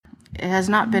It has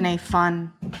not been a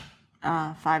fun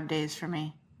 5 days for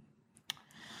me.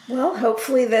 Well,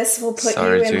 hopefully this will put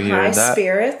you in high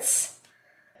spirits.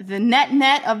 The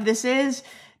net of this is,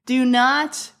 do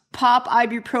not pop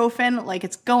ibuprofen like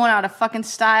it's going out of fucking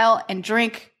style and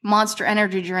drink Monster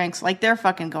Energy drinks like they're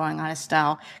fucking going out of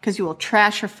style, because you will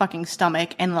trash your fucking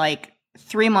stomach in like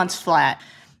 3 months flat.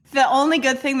 The only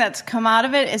good thing that's come out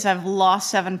of it is I've lost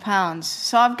 7 pounds.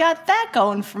 So I've got that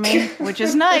going for me, which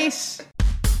is nice.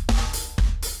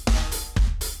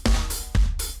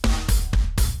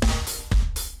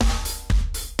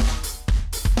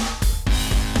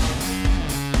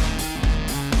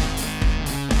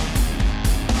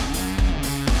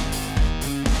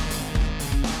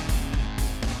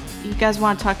 You guys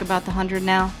want to talk about the 100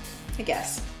 now? I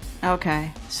guess.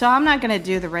 Okay. So I'm not going to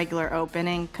do the regular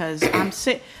opening because I'm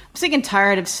sick and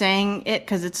tired of saying it,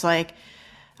 because it's like,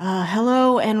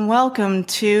 hello and welcome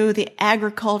to the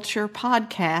Agriculture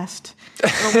Podcast,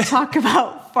 where we talk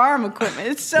about farm equipment.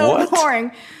 It's so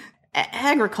boring.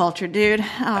 Agriculture, dude.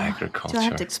 Agriculture. Do I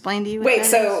have to explain to you? Wait,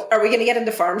 so are we going to get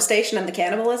into Farm Station and the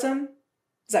cannibalism?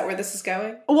 Is that where this is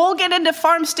going? We'll get into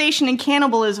Farm Station and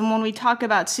cannibalism when we talk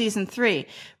about Season 3.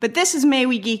 But this is May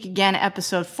We Geek Again,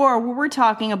 Episode 4, where we're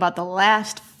talking about the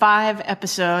last 5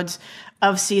 episodes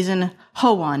of Season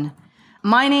 1.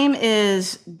 My name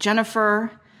is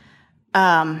Jennifer.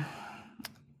 Yeah.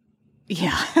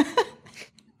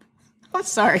 I'm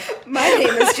sorry. My name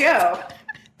is Joe.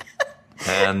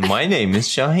 And my name is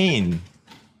Shaheen.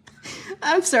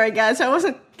 I'm sorry, guys.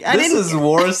 This is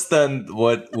worse than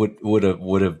what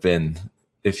would have been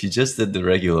if you just did the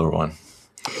regular one.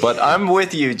 But I'm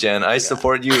with you, Jen. I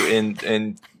support you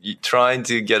in trying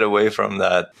to get away from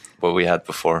that what we had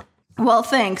before. Well,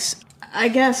 thanks. I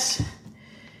guess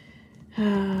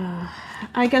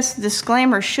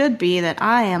disclaimer should be that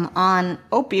I am on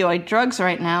opioid drugs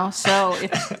right now. So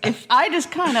if I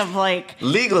just kind of like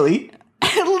legally,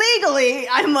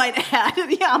 I might add.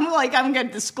 Yeah, I'm going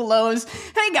to disclose.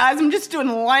 Hey, guys, I'm just doing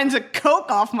lines of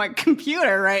coke off my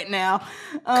computer right now.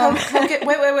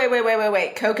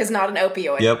 Wait. Coke is not an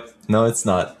opioid. Yep. No, it's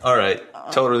not. All right.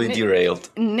 Totally derailed.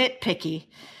 Nitpicky.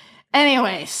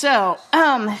 Anyway, so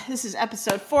this is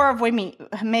episode 4 of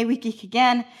May We Geek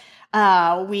Again.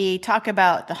 We talk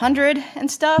about the 100 and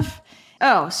stuff.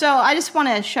 Oh, so I just want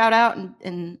to shout out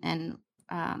and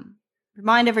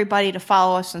remind everybody to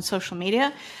follow us on social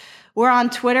media. We're on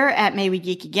Twitter at May We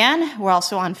Geek Again. We're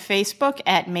also on Facebook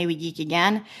at May We Geek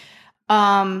Again.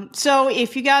 So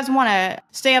if you guys want to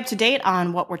stay up to date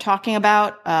on what we're talking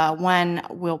about when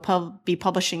we'll be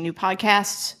publishing new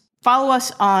podcasts, follow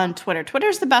us on Twitter.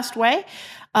 Twitter's the best way.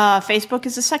 Facebook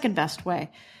is the second best way.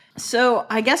 So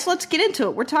I guess let's get into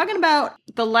it. We're talking about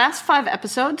the last 5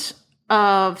 episodes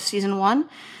of Season 1.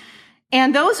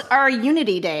 And those are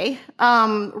Unity Day,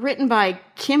 written by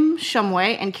Kim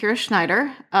Shumway and Kira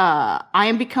Schneider. I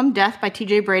Am Become Death by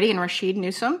TJ Brady and Rashid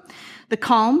Newsom. The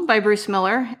Calm by Bruce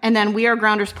Miller. And then We Are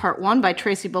Grounders Part 1 by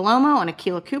Tracy Bellomo and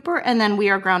Akilah Cooper. And then We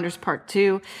Are Grounders Part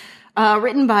 2,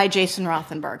 written by Jason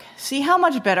Rothenberg. See how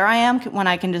much better I am when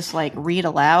I can just like read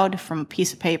aloud from a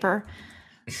piece of paper?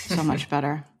 So much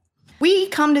better. We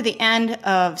come to the end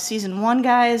of Season 1,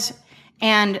 guys.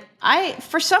 And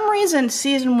for some reason,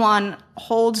 Season 1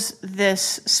 holds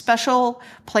this special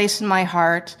place in my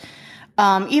heart.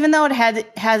 Even though it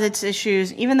has its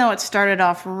issues, even though it started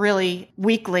off really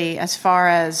weakly as far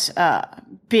as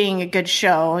being a good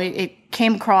show, it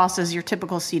came across as your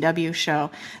typical CW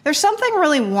show. There's something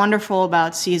really wonderful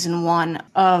about Season 1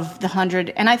 of The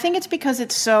 100, and I think it's because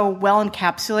it's so well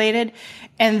encapsulated,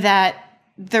 and that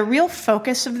the real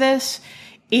focus of this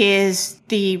is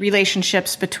the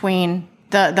relationships between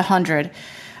the 100.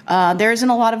 There isn't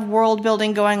a lot of world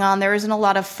building going on. There isn't a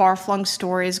lot of far-flung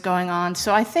stories going on.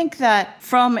 So I think that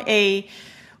from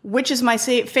which is my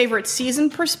favorite season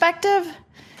perspective,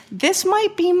 this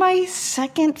might be my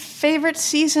second favorite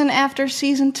season after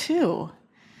Season 2.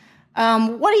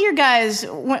 What are your guys,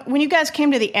 when you guys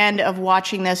came to the end of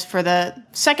watching this for the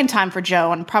second time for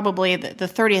Joe and probably the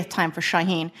 30th time for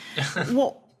Shaheen,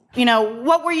 well,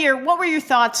 what were your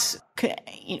thoughts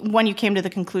when you came to the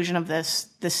conclusion of this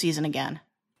season again?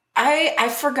 I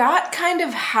forgot kind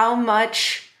of how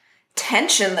much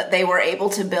tension that they were able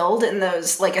to build in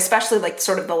those, like, especially like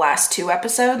sort of the last 2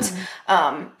 episodes.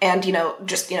 Mm-hmm. And,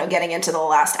 getting into the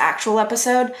last actual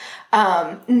episode,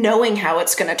 knowing how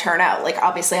it's going to turn out. Like,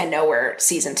 obviously I know where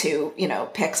Season 2,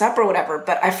 picks up or whatever,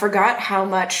 but I forgot how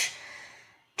much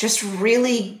just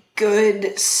really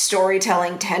good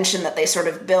storytelling tension that they sort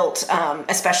of built,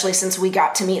 especially since we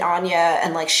got to meet Anya,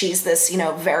 and like she's this,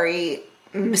 very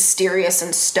mysterious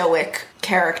and stoic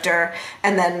character,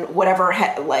 and then whatever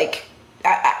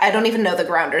I don't even know the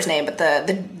grounder's name, but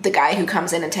the guy who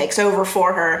comes in and takes over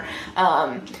for her.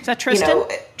 Is that Tristan?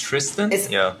 Tristan? Did he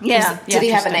Tristan.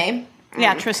 have a name?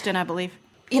 Yeah, Tristan, I believe.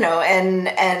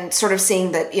 And sort of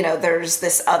seeing that, there's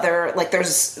this other, like,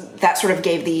 there's, that sort of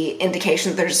gave the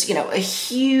indication that there's, a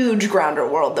huge grounder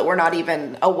world that we're not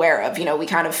even aware of. We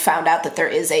kind of found out that there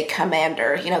is a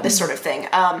commander, this sort of thing.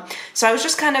 So I was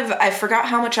just I forgot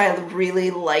how much I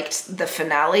really liked the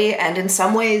finale. And in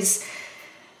some ways,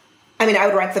 I mean, I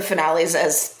would rank the finales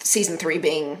as season 3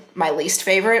 being my least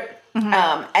favorite.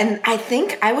 Mm-hmm. And I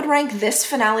think I would rank this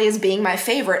finale as being my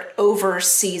favorite over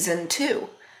season 2.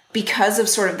 Because of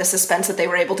sort of the suspense that they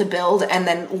were able to build and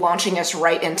then launching us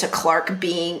right into Clark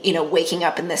being, waking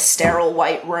up in this sterile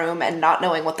white room and not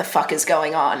knowing what the fuck is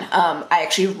going on. I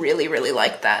actually really, really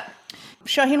liked that.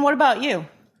 Shaheen, what about you?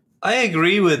 I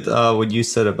agree with what you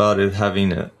said about it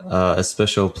having a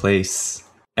special place.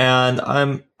 And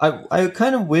I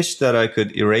kind of wish that I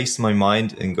could erase my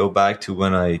mind and go back to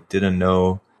when I didn't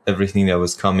know everything that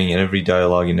was coming and every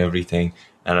dialogue and everything.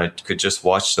 And I could just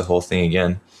watch the whole thing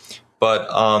again. But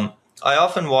I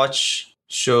often watch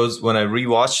shows, when I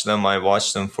rewatch them, I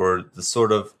watch them for the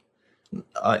sort of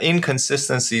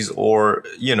inconsistencies or,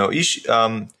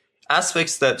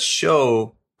 aspects that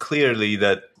show clearly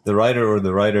that the writer or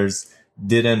the writers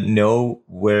didn't know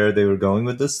where they were going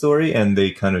with the story and they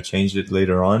kind of changed it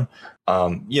later on.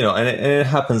 And it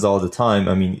happens all the time.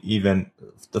 I mean, even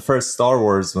the first Star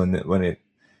Wars, when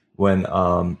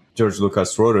George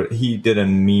Lucas wrote it, he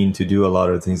didn't mean to do a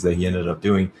lot of things that he ended up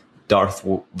doing. Darth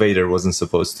Vader wasn't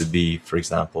supposed to be, for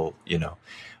example,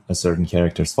 a certain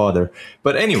character's father.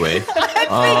 But anyway,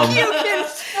 I think you can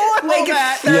spoil like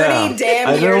that. 30 damn years later.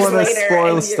 I don't want to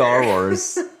spoil Star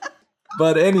Wars.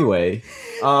 But anyway,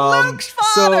 Luke's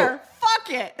father. Fuck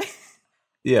it.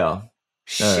 Yeah.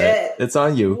 Shit. Right. It's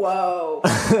on you. Whoa.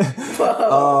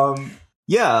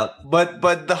 Yeah, but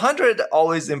the 100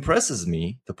 always impresses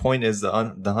me. The point is the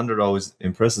 100 always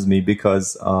impresses me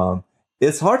because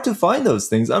it's hard to find those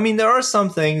things. I mean, there are some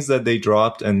things that they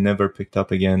dropped and never picked up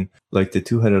again, like the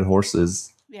 2-headed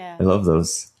horses. Yeah. I love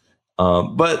those.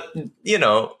 But,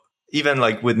 even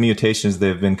like with mutations,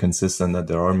 they've been consistent that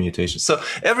there are mutations. So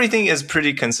everything is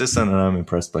pretty consistent, and I'm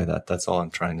impressed by that. That's all I'm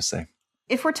trying to say.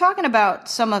 If we're talking about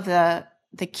some of the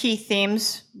key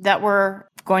themes that we're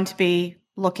going to be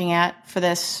looking at for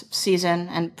this season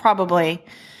and probably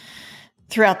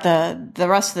throughout the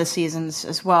rest of the seasons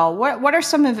as well, what are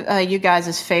some of you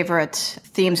guys' favorite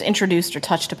themes introduced or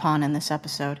touched upon in this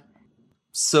episode?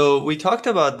 So we talked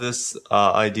about this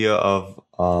idea of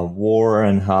war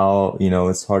and how,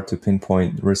 it's hard to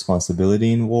pinpoint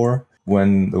responsibility in war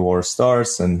when the war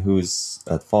starts and who's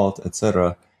at fault,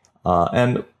 etc.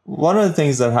 And one of the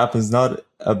things that happens, not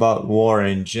about war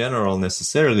in general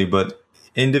necessarily, but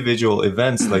individual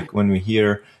events, like when we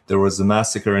hear there was a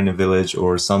massacre in a village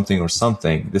or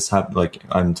something, this happened, like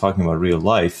I'm talking about real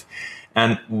life.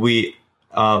 And we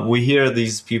hear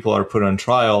these people are put on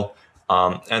trial,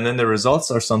 and then the results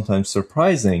are sometimes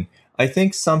surprising. I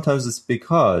think sometimes it's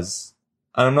because,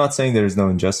 and I'm not saying there is no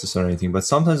injustice or anything, but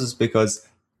sometimes it's because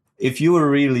if you were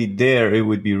really there, it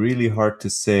would be really hard to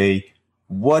say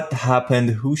what happened,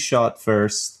 who shot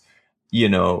first,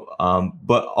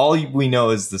 but all we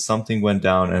know is that something went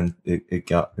down and it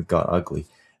got ugly.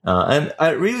 And I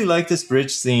really like this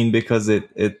bridge scene because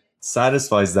it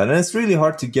satisfies that. And it's really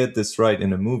hard to get this right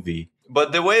in a movie.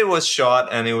 But the way it was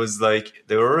shot, and it was like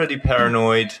they were already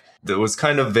paranoid. It was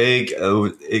kind of vague.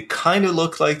 It kind of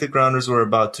looked like the grounders were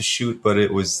about to shoot, but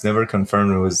it was never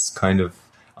confirmed. It was kind of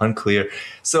unclear.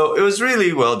 So it was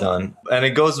really well done. And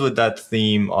it goes with that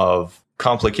theme of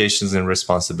complications and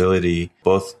responsibility,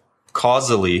 both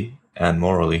causally and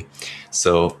morally.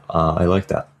 So I like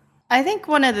that. I think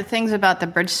one of the things about the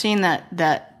bridge scene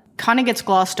that kind of gets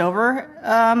glossed over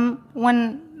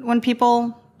when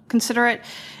people consider it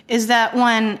is that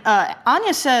when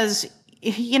Anya says,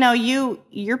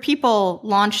 your people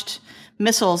launched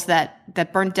missiles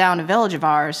that burnt down a village of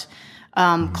ours.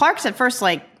 Clark's at first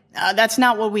like, that's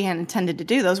not what we had intended to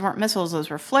do. Those weren't missiles. Those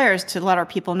were flares to let our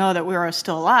people know that we were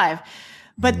still alive.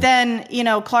 But then,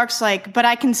 Clark's like, but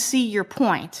I can see your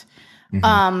point.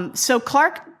 Mm-hmm. So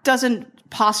Clark doesn't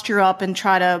posture up and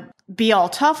try to be all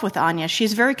tough with Anya.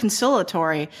 She's very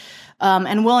conciliatory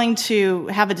and willing to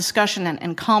have a discussion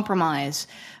and compromise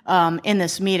in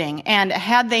this meeting. And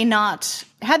had they not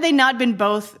been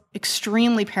both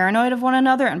extremely paranoid of one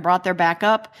another and brought their back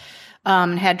up,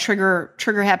 had trigger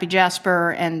happy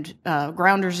Jasper and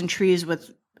grounders and trees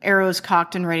with arrows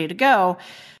cocked and ready to go,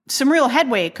 some real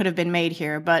headway could have been made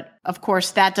here. But of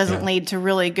course, that doesn't lead to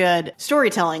really good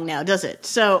storytelling now, does it?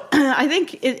 So I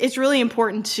think it's really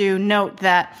important to note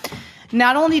that,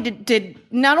 not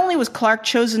only was Clark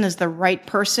chosen as the right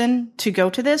person to go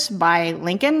to this by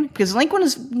Lincoln, because Lincoln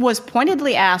was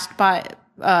pointedly asked by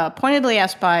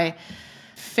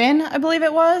Finn, I believe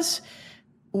it was,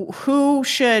 who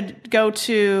should go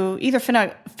to either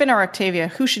Finn or Octavia,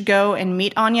 who should go and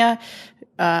meet Anya.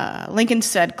 Lincoln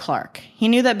said Clark. He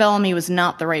knew that Bellamy was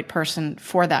not the right person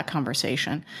for that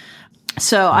conversation.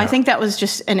 So yeah. I think that was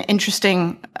just an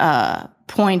interesting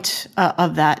point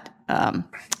of that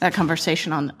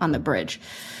conversation on the bridge.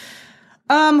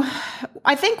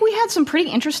 I think we had some pretty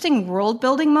interesting world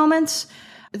building moments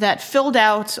that filled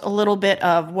out a little bit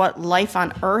of what life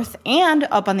on Earth and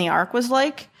up on the Ark was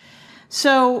like.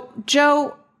 So,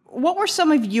 Joe, what were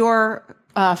some of your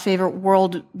favorite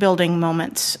world building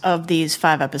moments of these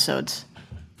 5 episodes?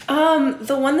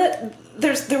 The one that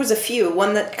there was a few.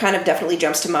 One that kind of definitely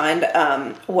jumps to mind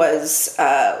was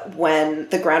when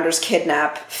the Grounders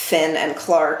kidnap Finn and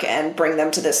Clark and bring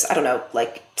them to this, I don't know,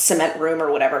 like cement room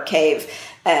or whatever, cave.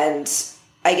 And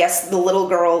I guess the little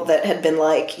girl that had been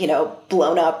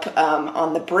blown up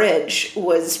on the bridge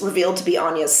was revealed to be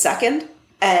Anya's second.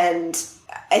 And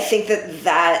I think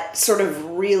that sort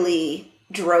of really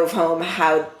drove home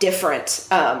how different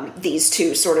these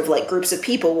two sort of like groups of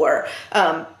people were.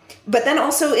 But then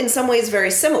also in some ways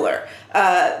very similar,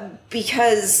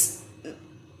 because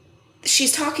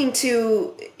she's talking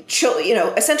to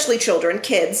essentially children,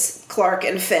 kids, Clark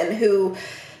and Finn, who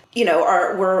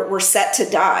were set to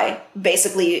die,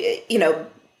 basically,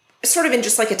 sort of in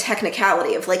just like a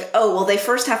technicality of like, oh, well, they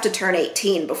first have to turn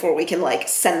 18 before we can like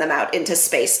send them out into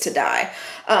space to die.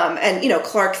 And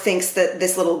Clark thinks that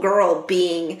this little girl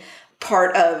being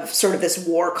part of sort of this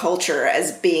war culture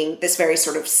as being this very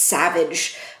sort of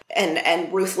savage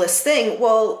and ruthless thing.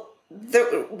 Well,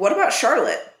 what about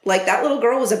Charlotte? Like, that little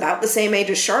girl was about the same age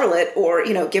as Charlotte, or,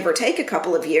 give or take a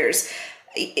couple of years.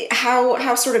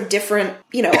 How sort of different,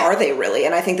 are they really?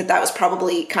 And I think that was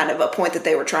probably kind of a point that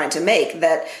they were trying to make,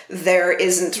 that there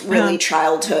isn't really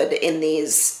childhood in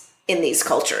these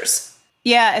cultures.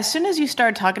 Yeah, as soon as you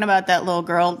started talking about that little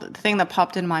girl, the thing that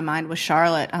popped in my mind was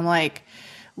Charlotte. I'm like,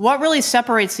 what really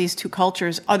separates these two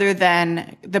cultures other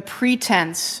than the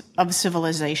pretense of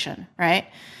civilization, right?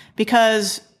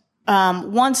 Because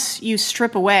once you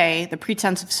strip away the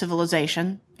pretense of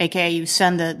civilization, aka you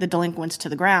send the delinquents to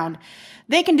the ground,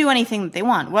 they can do anything that they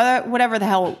want, whatever the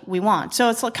hell we want. So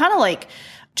it's kind of like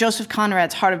Joseph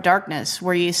Conrad's Heart of Darkness,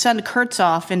 where you send Kurtz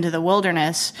off into the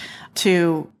wilderness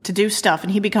to do stuff,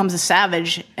 and he becomes a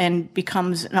savage and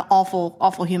becomes an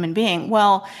awful human being.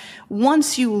 Well,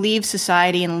 once you leave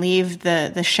society and leave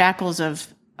the shackles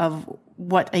of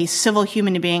what a civil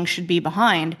human being should be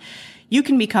behind, you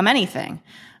can become anything.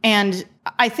 And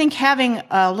I think having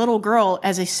a little girl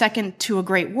as a second to a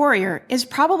great warrior is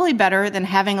probably better than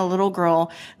having a little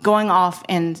girl going off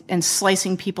and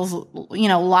slicing people's,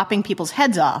 lopping people's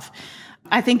heads off.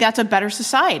 I think that's a better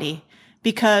society,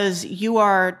 because you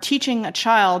are teaching a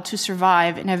child to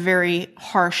survive in a very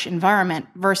harsh environment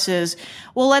versus,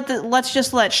 well, let's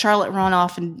just let Charlotte run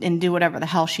off and do whatever the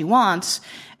hell she wants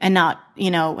and not,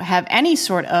 have any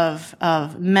sort of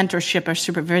mentorship or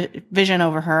supervision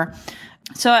over her.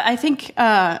 So I think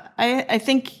I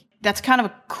think that's kind of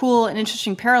a cool and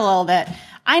interesting parallel that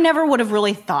I never would have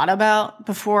really thought about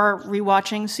before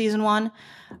rewatching season 1.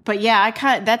 But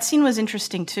yeah, that scene was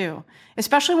interesting too,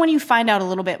 especially when you find out a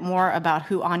little bit more about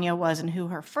who Anya was and who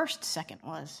her second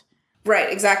was. Right,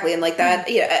 exactly, and like that,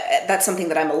 that's something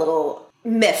that I'm a little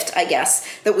miffed, I guess,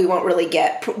 that we won't really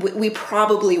get. We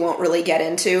probably won't really get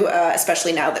into,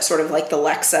 especially now that sort of like the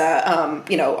Lexa,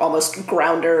 almost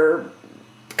Grounder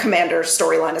Commander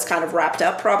storyline is kind of wrapped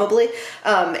up, probably,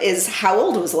 is how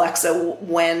old was Lexa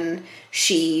when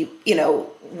she,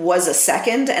 was a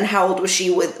second, and how old was she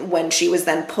when she was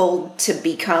then pulled to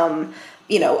become,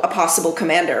 a possible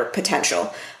commander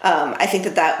potential. I think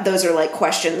that those are like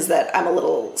questions that I'm a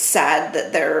little sad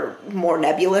that they're more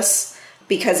nebulous,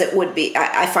 because it would be,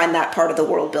 I find that part of the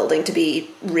world building to be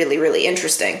really, really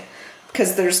interesting.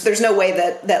 Because there's no way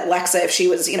that Lexa, if she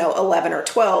was, 11 or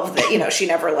 12, that, she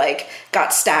never, like,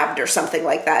 got stabbed or something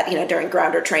like that, during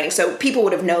Grounder training. So people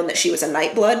would have known that she was a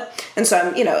Nightblood. And so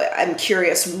I'm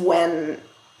curious when,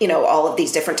 all of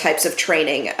these different types of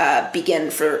training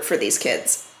begin for these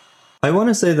kids. I want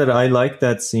to say that I like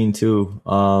that scene too.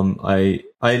 I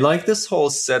like this whole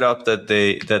setup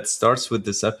that starts with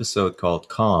this episode called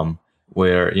Calm,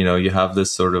 where, you have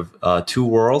this sort of two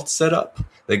world setup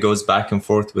that goes back and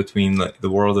forth between like the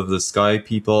world of the sky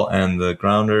people and the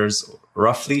grounders,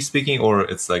 roughly speaking, or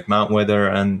it's like Mount Weather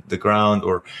and the ground,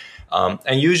 or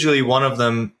and usually one of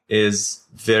them is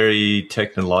very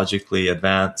technologically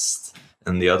advanced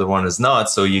and the other one is not,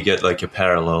 so you get like a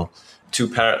parallel.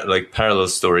 parallel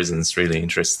stories, and it's really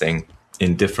interesting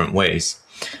in different ways.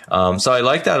 So I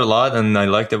like that a lot, and I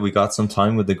like that we got some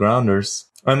time with the Grounders.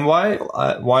 And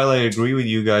while I agree with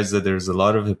you guys that there's a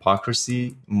lot of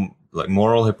hypocrisy, like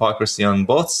moral hypocrisy on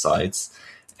both sides,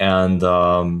 and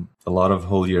a lot of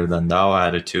holier than thou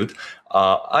attitude,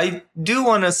 I do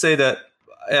want to say that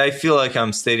I feel like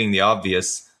I'm stating the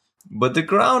obvious, but the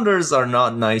Grounders are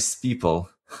not nice people.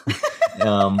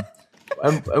 And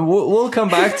we'll come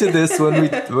back to this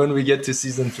when we get to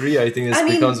season 3. I think this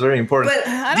becomes very important. But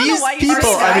I don't These know why people,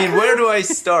 you're I mean, where do I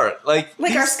start? Like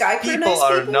Like, are these Sky Crew people nice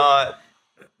are people? not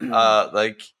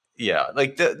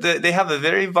they have a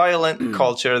very violent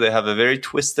culture. They have a very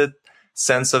twisted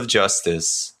sense of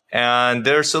justice, and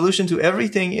their solution to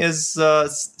everything is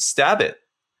stab it.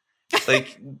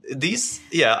 Like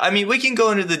I mean, we can go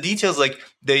into the details. Like,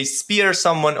 they spear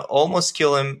someone, almost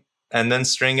kill him, and then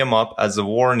string him up as a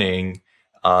warning.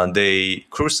 They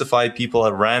crucify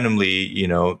people randomly. You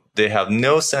know, they have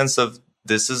no sense of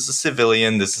this is a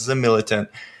civilian, this is a militant,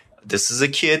 this is a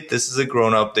kid, this is a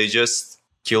grown up. They just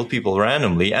kill people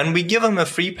randomly, and we give them a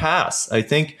free pass. I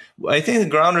think the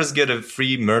Grounders get a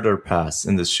free murder pass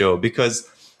in this show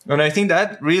and I think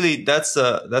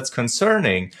that's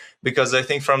concerning, because I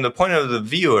think from the point of the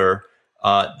viewer,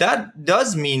 that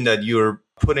does mean that you're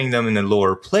putting them in a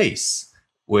lower place,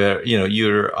 where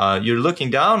you're looking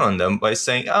down on them by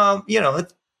saying,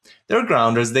 they're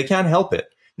Grounders, they can't help it.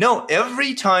 No,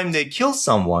 every time they kill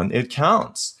someone, it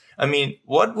counts. I mean,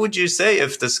 what would you say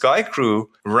if the Sky Crew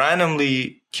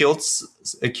randomly kills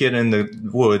a kid in the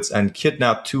woods and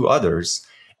kidnapped 2 others,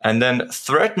 and then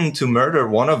threatened to murder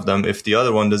one of them if the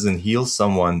other one doesn't heal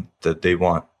someone that they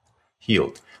want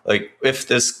healed? Like, if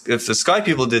the Sky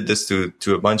people did this to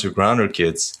a bunch of Grounder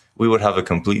kids, we would have a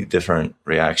completely different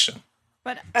reaction.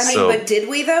 But but did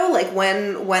we though? Like,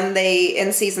 when they,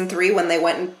 in season 3, when they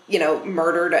went and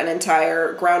murdered an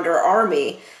entire Grounder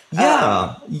army?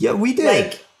 Yeah, we did.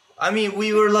 Like, I mean,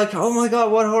 we were like, oh my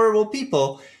God, what horrible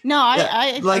people. no,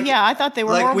 I thought they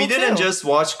were like, horrible we didn't too. just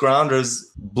watch Grounders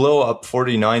blow up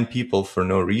 49 people for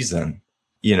no reason,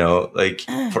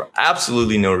 for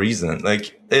absolutely no reason.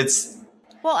 Like, it's,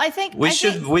 Well, I think we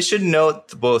should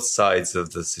note both sides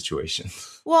of the situation.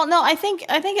 Well, no, I think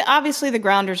obviously the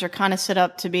Grounders are kind of set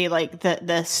up to be like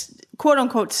the quote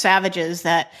unquote savages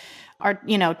that are,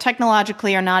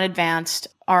 technologically are not advanced,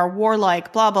 are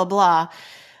warlike, blah, blah, blah.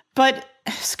 But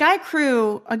Sky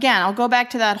Crew, again, I'll go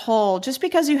back to that whole, just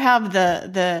because you have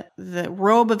the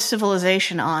robe of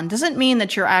civilization on doesn't mean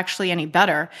that you're actually any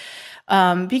better.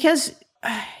 Because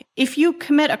if you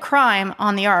commit a crime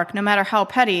on the Ark, no matter how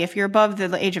petty, if you're above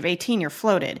the age of 18, you're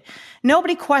floated.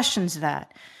 Nobody questions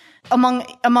that among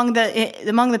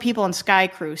the people in Sky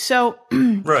Crew. So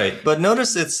right, but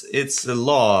notice it's a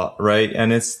law, right,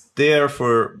 and it's there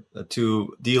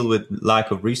to deal with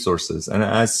lack of resources. And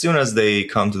as soon as they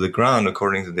come to the ground,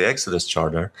 according to the Exodus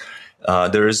Charter,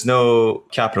 there is no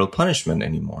capital punishment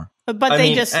anymore. But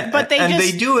they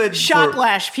do it shock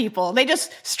lash people. They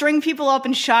just string people up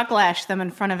and shock lash them in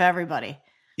front of everybody.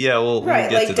 Yeah, well, right. We'll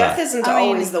get like, to death that. isn't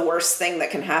always the worst thing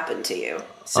that can happen to you.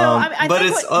 So, but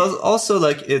it's also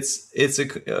like it's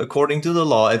according to the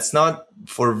law. It's not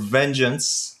for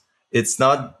vengeance. It's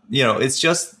not, it's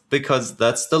just because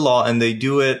that's the law, and they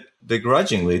do it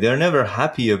begrudgingly. They're never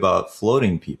happy about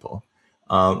floating people.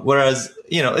 Whereas,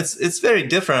 it's very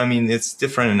different. I mean, it's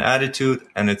different in attitude,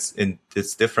 and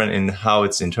it's different in how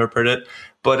it's interpreted.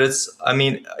 But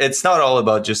it's not all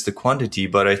about just the quantity,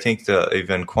 but I think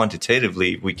even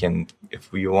quantitatively, we can,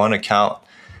 if we want to count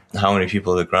how many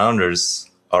people the Grounders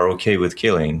are okay with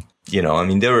killing, they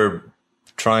were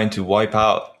trying to wipe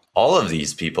out all of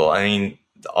these people. I mean,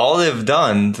 all they've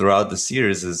done throughout the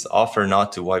series is offer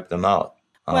not to wipe them out.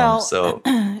 So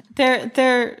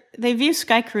they view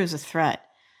Sky Crew as a threat.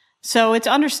 So it's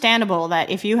understandable that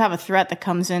if you have a threat that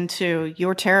comes into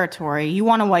your territory, you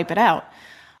want to wipe it out.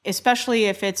 Especially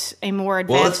if it's a more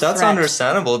advanced Well, if that's threat.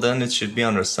 understandable, then it should be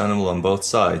understandable on both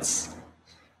sides.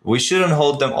 We shouldn't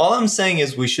hold them. All I'm saying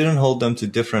is we shouldn't hold them to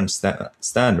different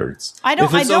standards.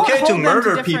 If it's okay to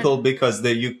murder people because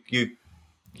you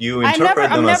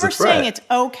interpret them as a threat, saying it's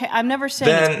okay. I'm never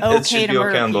saying then it's okay it should to be murder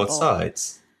okay on people. both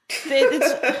sides.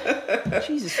 Jesus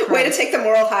Christ. Way to take the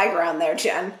moral high ground there,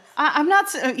 Jen. I'm not.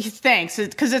 Thanks,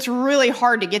 because it's really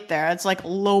hard to get there. It's like a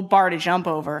low bar to jump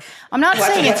over. I'm not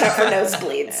saying it's for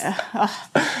nosebleeds.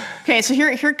 Okay, so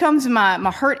here comes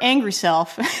my hurt, angry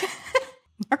self.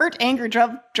 Hurt, angry,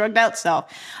 drugged out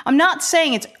self. I'm not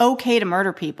saying it's okay to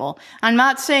murder people. I'm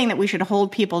not saying that we should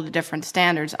hold people to different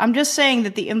standards. I'm just saying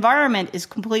that the environment is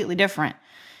completely different.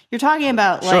 You're talking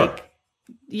about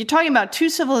you're talking about two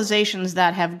civilizations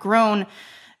that have grown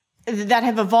that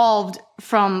have evolved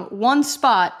from one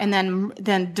spot and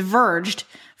then diverged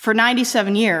for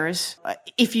 97 years,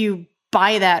 if you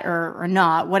buy that or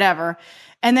not, whatever,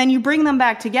 and then you bring them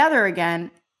back together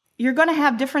again, you're going to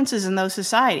have differences in those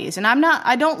societies. And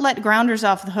I don't let Grounders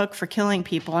off the hook for killing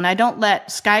people, and I don't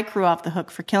let Sky Crew off the hook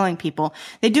for killing people.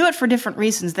 They do it for different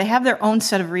reasons. They have their own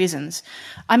set of reasons.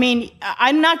 I mean,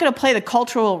 I'm not going to play the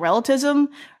cultural relativism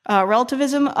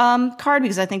card,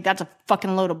 because I think that's a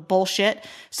fucking load of bullshit.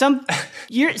 Sometimes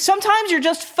you're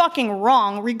just fucking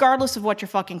wrong, regardless of what your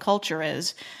fucking culture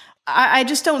is. I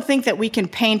just don't think that we can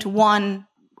paint one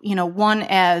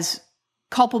as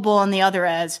culpable and the other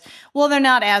as, well, they're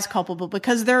not as culpable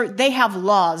because they have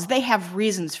laws, they have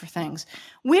reasons for things.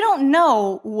 We don't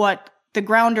know what the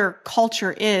Grounder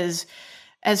culture is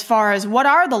as far as what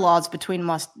are the laws between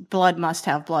blood must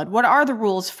have blood. What are the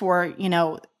rules for,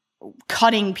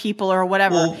 cutting people or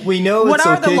whatever? Well, we know what it's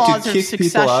are the okay laws to of kick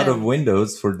succession? people out of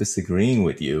windows for disagreeing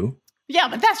with you. Yeah,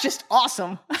 but that's just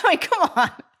awesome. I mean, come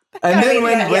on. And then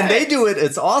when they do it,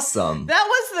 it's awesome. That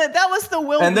was the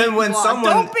Will And then Wheaton when law.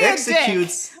 someone Don't be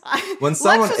executes, a dick. when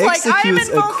someone Lex was like, I am executes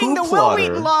a invoking coup the Will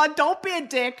Wheaton plotter, law. Don't be a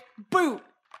dick. Boot.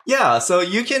 yeah, so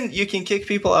you can kick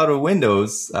people out of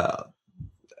windows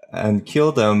and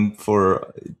kill them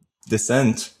for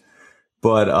dissent.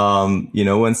 But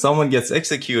when someone gets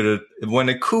executed, when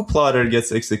a coup plotter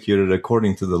gets executed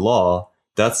according to the law,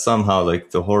 that's somehow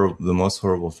like the most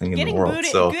horrible thing in the world.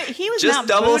 Booted, so he was just not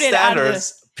double booted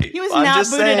standards. He was not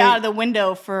booted out of the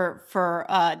window for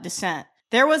dissent.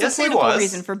 There was a political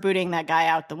reason for booting that guy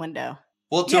out the window.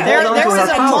 Well, to hold on to her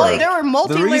power. There were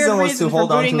multi-layered reasons for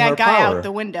booting that guy power. out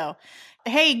the window.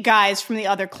 Hey, guys from the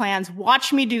other clans,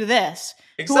 watch me do this.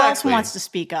 Exactly. Who else wants to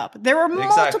speak up? There were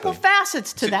multiple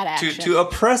facets to that action. To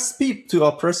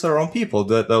oppress our own people.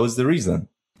 That was the reason.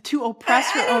 To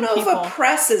oppress your own people. I don't know if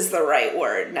oppress is the right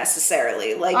word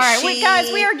necessarily. Like, all right,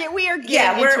 guys, we are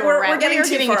getting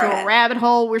into a rabbit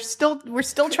hole. We're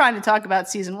still trying to talk about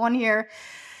season 1 here.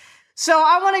 So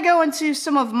I want to go into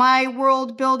some of my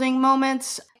world building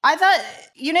moments. I thought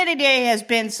Unity Day has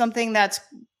been something that's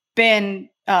been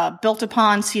built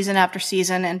upon season after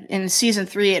season, and in season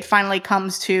 3, it finally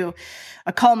comes to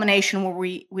a culmination where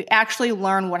we actually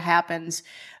learn what happens.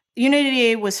 Unity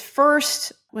Day was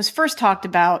first talked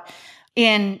about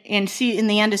in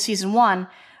the end of season 1,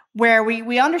 where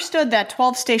we understood that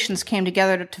 12 stations came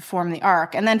together to form the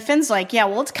Ark, and then Finn's like, yeah,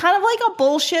 well, it's kind of like a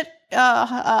bullshit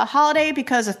holiday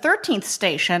because a 13th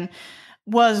station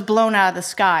was blown out of the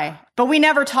sky. But we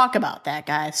never talk about that,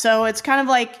 guys. So it's kind of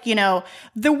like,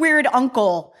 the weird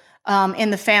uncle in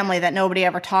the family that nobody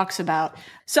ever talks about.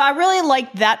 So I really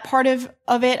liked that part of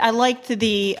it. I liked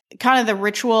the kind of the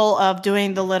ritual of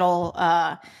doing the little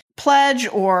pledge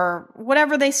or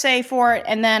whatever they say for it.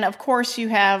 And then, of course, you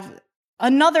have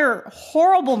another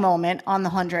horrible moment on the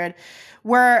 100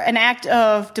 where an act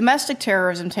of domestic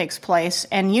terrorism takes place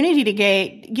and Unity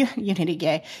Day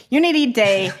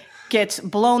gets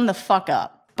blown the fuck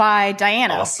up by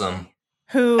Diana. Awesome.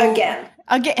 Who again?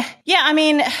 Yeah, I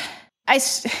mean,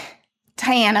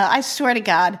 Diana, I swear to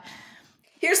God.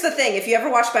 Here's the thing: if you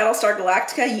ever watched Battlestar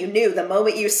Galactica, you knew the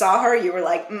moment you saw her, you were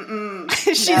like,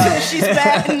 she's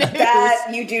bad news.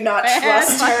 That you do not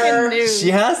trust her. News.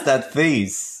 She has that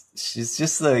face. She's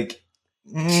just like,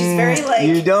 she's very like,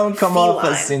 you don't come feline. off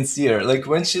as sincere. Like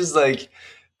when she's like,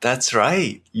 that's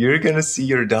right, you're gonna see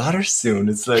your daughter soon.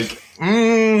 It's like,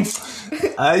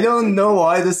 I don't know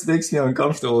why this makes me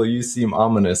uncomfortable. You seem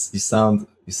ominous. You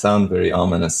sound very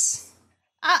ominous.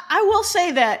 I will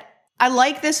say that I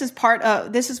like this as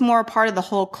this is more a part of the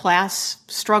whole class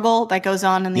struggle that goes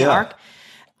on in the Ark.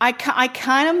 I'm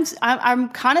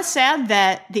kind of sad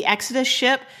that the Exodus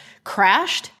ship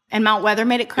crashed and Mount Weather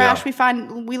made it crash. Yeah.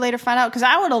 We later find out, because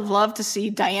I would have loved to see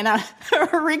Diana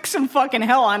wreak some fucking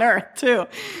hell on Earth too,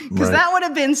 because that would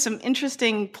have been some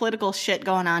interesting political shit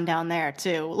going on down there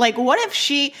too. Like, what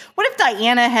if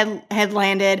Diana had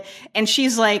landed and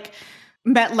she's like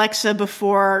met Lexa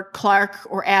before Clark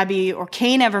or Abby or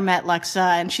Kane ever met Lexa,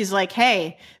 and she's like,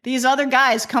 hey, these other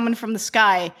guys coming from the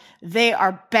sky, they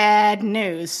are bad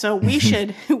news, so we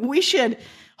should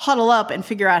huddle up and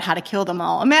figure out how to kill them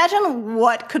all. Imagine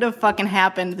what could have fucking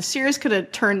happened. The series could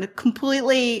have turned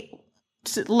completely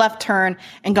left turn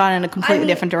and gone in a completely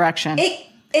different direction.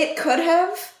 It could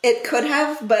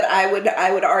have, but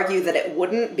I would argue that it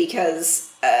wouldn't,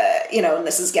 because, and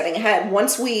this is getting ahead,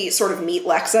 once we sort of meet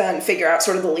Lexa and figure out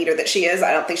sort of the leader that she is,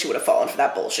 I don't think she would have fallen for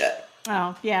that bullshit.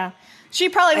 Oh, yeah. She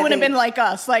probably would have been like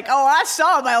us, like, oh, I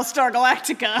saw Battlestar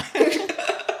Galactica.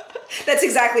 That's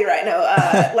exactly right. No,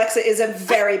 Lexa is a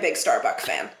very big Starbuck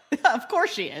fan. Of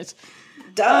course she is.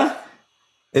 Duh.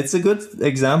 It's a good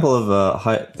example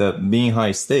of being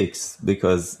high stakes,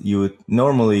 because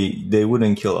they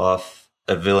wouldn't kill off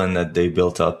a villain that they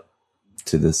built up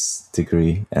to this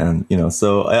degree, and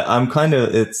so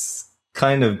it's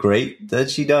kind of great that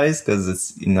she dies, because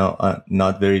it's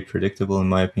not very predictable in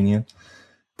my opinion.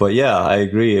 But yeah, I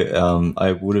agree.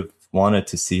 I would have wanted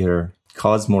to see her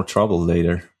cause more trouble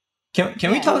later.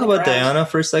 Can we talk about Diana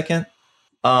for a second?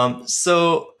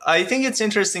 So I think it's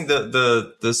interesting,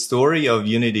 the story of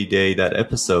Unity Day, that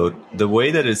episode, the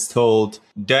way that it's told.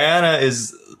 Diana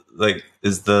is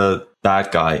the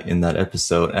bad guy in that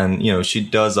episode, and she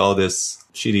does all this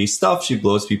shitty stuff. She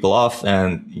blows people off,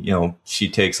 and she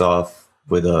takes off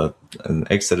with an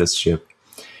Exodus ship.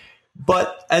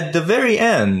 But at the very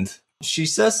end, she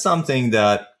says something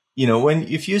that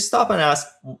if you stop and ask,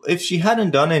 if she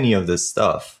hadn't done any of this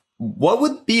stuff, what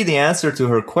would be the answer to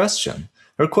her question?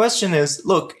 Her question is,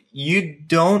 look, you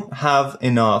don't have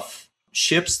enough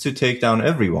ships to take down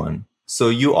everyone. So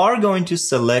you are going to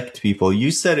select people.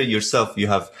 You said it yourself. You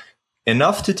have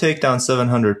enough to take down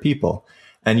 700 people,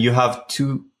 and you have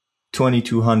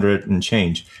 2,200 and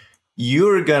change.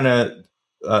 You're going to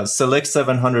select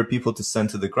 700 people to send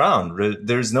to the ground.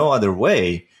 There's no other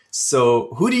way.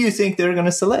 So who do you think they're going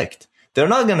to select? They're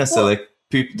not going to select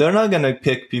people. They're not going to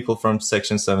pick people from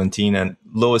Section 17 and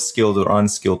lowest skilled or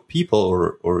unskilled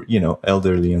people, or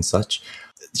elderly and such.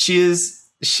 She's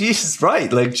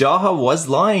right. Like, Jaha was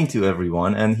lying to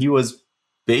everyone, and he was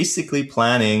basically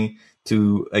planning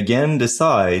to again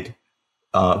decide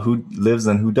who lives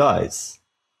and who dies.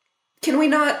 Can we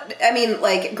not,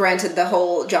 granted, the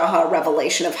whole Jaha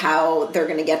revelation of how they're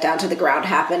going to get down to the ground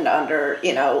happened under,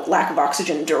 lack of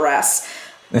oxygen duress.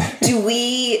 Do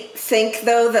we think,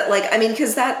 though, that,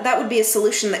 because that would be a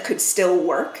solution that could still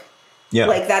work? Yeah.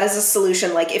 That is a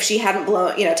solution, if she hadn't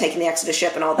taken the Exodus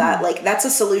ship and all that, that's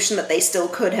a solution that they still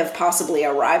could have possibly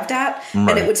arrived at. Right.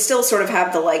 And it would still sort of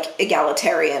have the,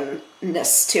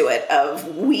 egalitarianness to it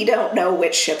of, we don't know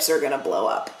which ships are going to blow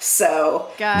up.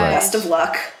 So, best of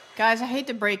luck. Guys, I hate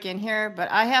to break in here,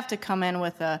 but I have to come in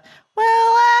with a,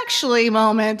 well, actually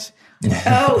moment.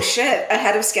 Oh, shit.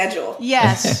 Ahead of schedule.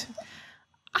 Yes.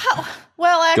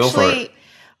 Well, actually,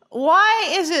 why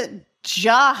is it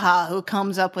Jaha who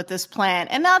comes up with this plan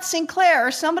and not Sinclair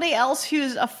or somebody else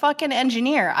who's a fucking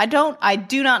engineer? I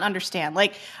do not understand.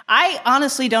 I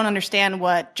honestly don't understand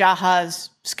what Jaha's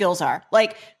skills are.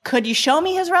 Could you show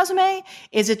me his resume?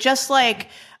 Is it just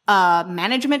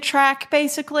management track,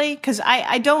 basically? Because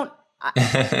I don't.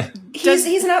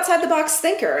 He's an outside the box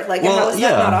thinker. How is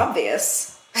that not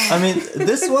obvious? I mean,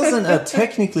 this wasn't a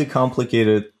technically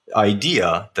complicated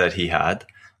idea that he had.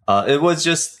 It was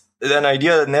just an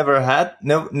idea that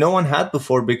no one had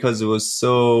before, because it was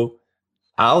so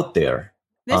out there.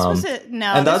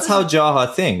 And that's how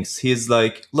Jaha thinks. He's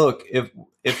like, look,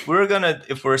 if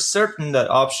we're certain that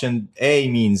option A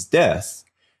means death,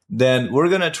 then we're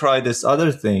going to try this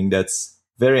other thing that's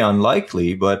very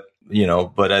unlikely, but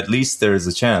at least there's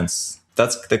a chance.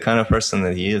 That's the kind of person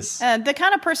that he is. The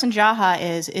kind of person Jaha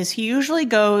is he usually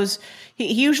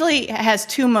has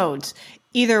two modes.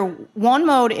 Either one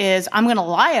mode is, I'm going to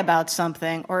lie about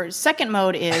something, or second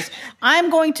mode is, I'm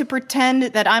going to pretend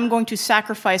that I'm going to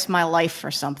sacrifice my life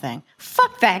for something.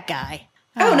 Fuck that guy.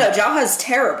 Oh, no, Jaha's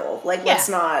terrible. Let's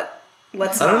not... I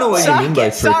don't know what you mean by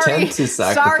pretend to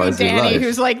sacrifice your Danny, life.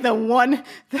 who's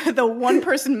the one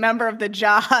person member of the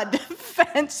Jaha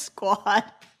defense squad.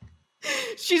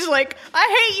 She's like,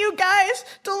 I hate you guys.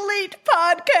 Delete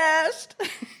podcast.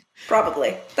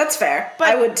 Probably. That's fair. But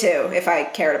I would too if I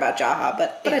cared about Jaha,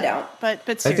 but I don't. But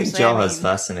seriously, I think Jaha's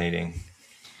fascinating.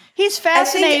 He's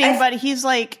fascinating, but he's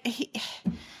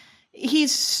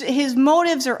his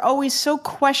motives are always so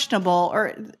questionable,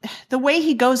 or the way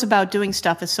he goes about doing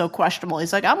stuff is so questionable.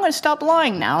 He's like, I'm going to stop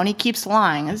lying now, and he keeps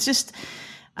lying. It's just,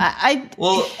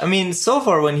 so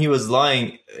far when he was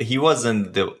lying, he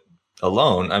wasn't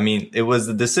alone. I mean, it was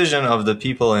the decision of the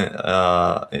people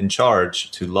in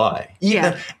charge to lie.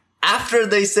 Even after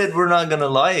they said we're not going to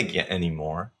lie again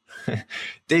anymore,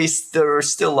 they're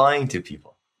still lying to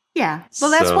people. Yeah,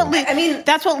 well, that's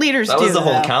that's what leaders do. That was the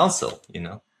whole council,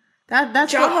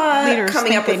 That's Jaha what leaders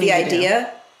coming up with the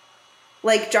idea. Do.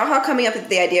 Jaha coming up with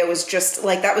the idea was just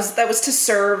that was to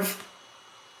serve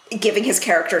giving his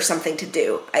character something to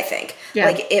do, I think.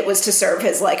 Yeah. It was to serve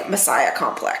his messiah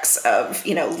complex of,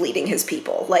 leading his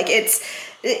people. It's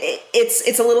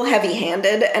a little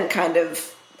heavy-handed and kind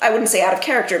of, I wouldn't say out of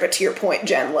character, but to your point,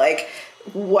 Jen,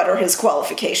 what are his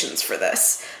qualifications for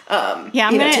this? To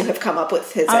have come up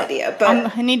with his idea.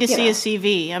 But I need to see his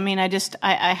CV. I mean,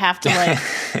 I have to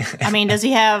I mean, does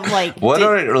he have what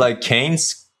are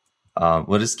Kane's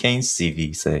What does Kane's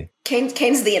CV say?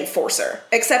 Kane's the enforcer,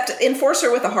 except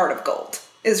enforcer with a heart of gold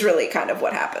is really kind of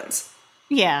what happens.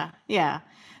 Yeah, yeah.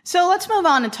 So let's move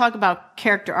on and talk about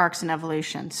character arcs and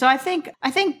evolution. So I think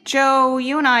Joe,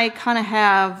 you and I kind of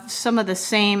have some of the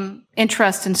same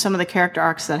interest in some of the character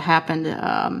arcs that happened,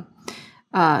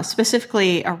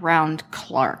 specifically around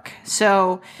Clark.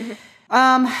 So,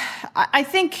 I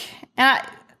think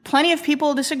plenty of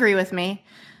people disagree with me.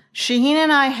 Shaheen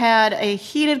and I had a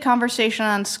heated conversation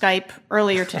on Skype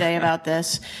earlier today about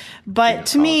this, but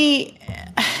to me,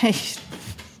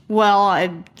 well,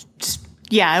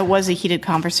 it was a heated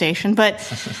conversation, but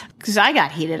because I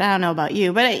got heated, I don't know about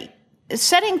you, but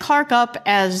setting Clark up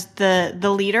as the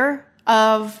leader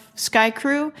of Sky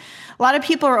Crew, a lot of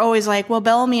people are always like, well,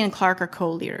 Bellamy and Clark are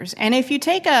co-leaders, and if you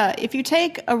take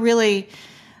a really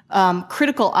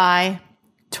critical eye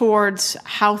towards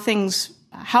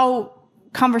how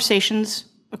conversations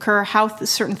occur, how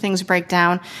certain things break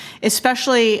down,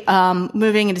 especially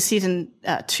moving into season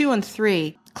 2 and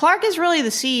 3. Clark is really the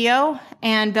CEO,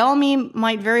 and Bellamy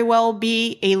might very well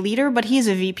be a leader, but he's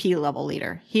a VP level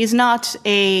leader. He's not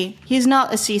a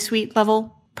C-suite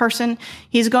level person.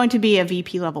 He's going to be a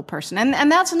VP level person. And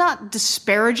that's not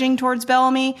disparaging towards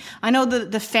Bellamy. I know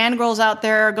the fangirls out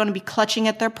there are going to be clutching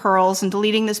at their pearls and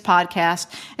deleting this podcast.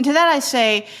 And to that I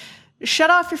say, shut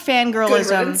off your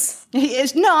fangirlism.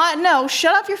 No,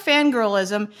 shut off your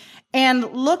fangirlism and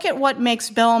look at what makes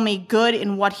Bellamy good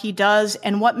in what he does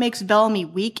and what makes Bellamy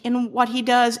weak in what he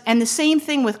does. And the same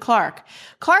thing with Clark.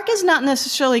 Clark is not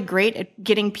necessarily great at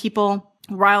getting people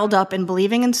riled up and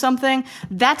believing in something.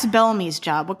 That's Bellamy's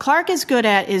job. What Clark is good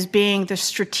at is being the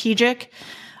strategic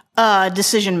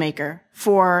decision maker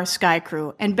for Sky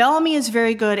Crew. And Bellamy is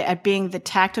very good at being the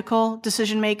tactical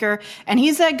decision maker. And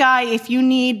he's that guy, if you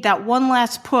need that one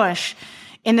last push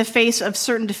in the face of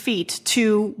certain defeat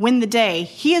to win the day,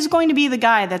 he is going to be the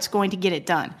guy that's going to get it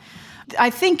done. I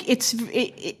think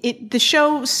the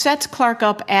show sets Clark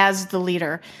up as the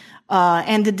leader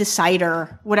and the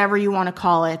decider, whatever you want to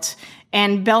call it,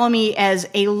 and Bellamy as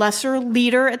a lesser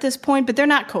leader at this point, but they're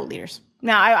not co-leaders.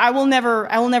 Now, I will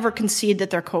never concede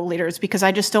that they're co-leaders because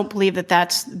I just don't believe that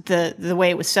that's the way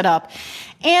it was set up.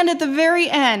 And at the very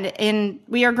end, in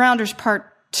We Are Grounders Part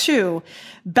 2,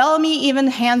 Bellamy even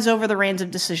hands over the reins of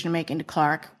decision making to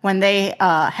Clark when they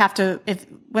have to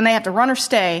run or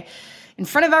stay in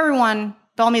front of everyone.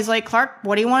 Bellamy's like, Clark,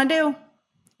 what do you want to do?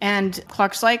 And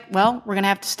Clark's like, well, we're going to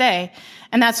have to stay.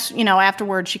 And that's,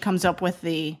 afterwards she comes up with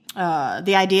the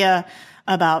idea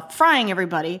about frying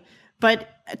everybody. But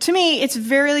to me, it's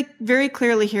very, very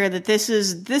clearly here that this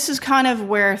is kind of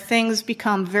where things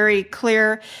become very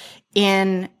clear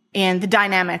in the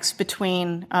dynamics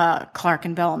between Clark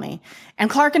and Bellamy, and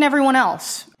Clark and everyone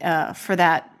else for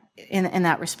that in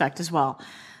that respect as well.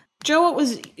 Joe, what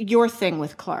was your thing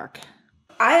with Clark?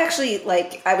 I actually,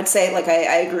 I would say,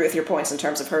 I agree with your points in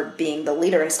terms of her being the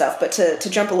leader and stuff, but to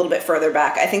jump a little bit further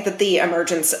back, I think that the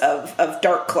emergence of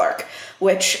Dark Clark,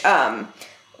 which,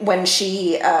 when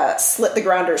she slit the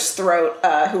Grounder's throat,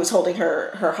 who was holding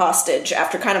her hostage,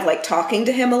 after kind of, talking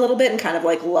to him a little bit and kind of,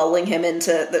 lulling him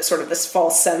into this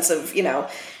false sense of,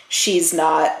 she's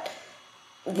not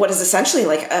what is essentially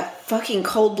a fucking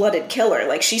cold-blooded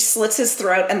killer. She slits his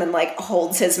throat and then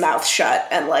holds his mouth shut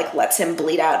and lets him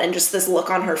bleed out, and just this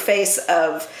look on her face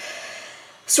of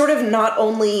sort of not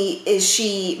only is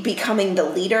she becoming the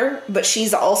leader, but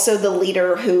she's also the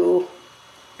leader who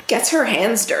gets her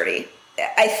hands dirty.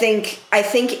 I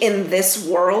think in this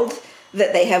world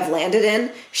that they have landed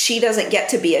in, she doesn't get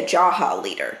to be a Jaha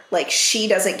leader. She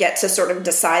doesn't get to sort of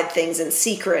decide things in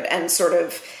secret and sort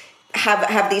of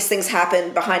have these things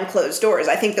happen behind closed doors.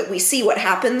 I think that we see what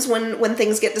happens when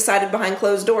things get decided behind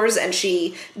closed doors, and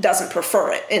she doesn't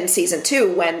prefer it in season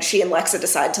 2 when she and Lexa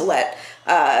decide to let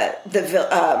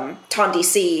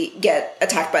Tondisi get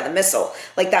attacked by the missile.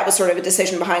 That was sort of a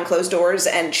decision behind closed doors,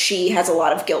 and she has a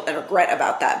lot of guilt and regret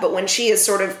about that. But when she is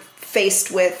sort of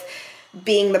faced with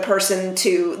being the person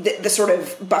to the sort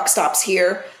of buck stops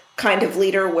here kind of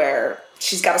leader where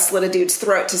she's got to slit a dude's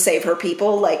throat to save her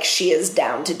people, she is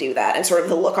down to do that. And sort of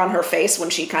the look on her face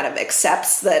when she kind of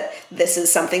accepts that this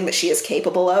is something that she is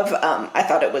capable of, I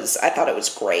thought it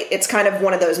was great. It's kind of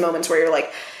one of those moments where you're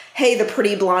like, hey, the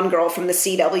pretty blonde girl from the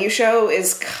CW show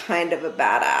is kind of a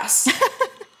badass.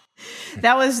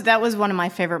 That was one of my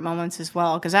favorite moments as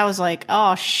well, because I was like,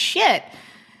 oh shit.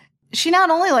 She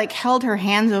not only held her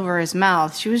hands over his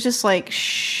mouth, she was just like,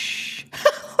 shh.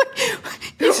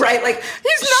 Right,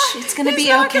 it's gonna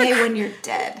be okay when you're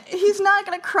dead. He's not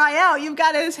gonna cry out. You've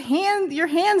got your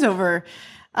hands over.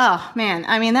 Oh man,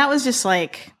 I mean, that was just all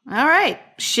right,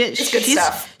 shit. It's good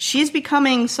stuff. She's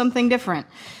becoming something different.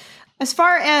 As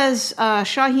far as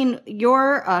Shaheen,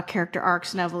 your character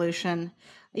arcs and evolution,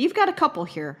 you've got a couple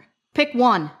here. Pick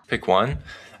one. Pick one.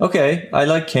 Okay, I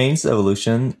like Kane's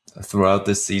evolution throughout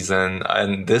this season.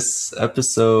 And this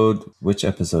episode, which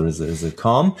episode is it? Is it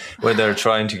Calm? Where they're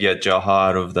trying to get Jaha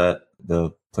out of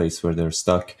the place where they're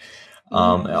stuck.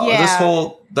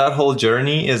 That whole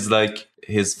journey is like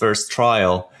his first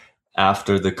trial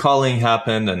after the culling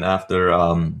happened and after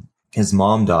his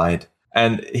mom died.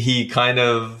 And he kind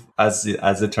of, as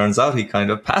it turns out, he kind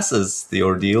of passes the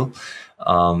ordeal.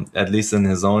 At least in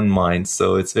his own mind.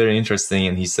 So it's very interesting.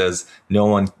 And he says, no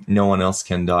one else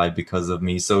can die because of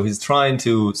me. So he's trying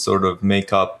to sort of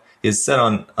make up, he's set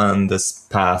on this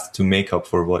path to make up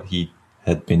for what he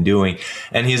had been doing.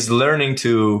 And he's learning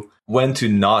when to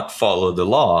not follow the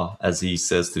law, as he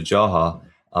says to Jaha,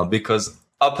 because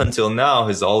up until now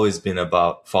has always been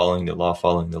about following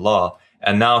the law.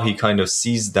 And now he kind of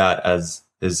sees that as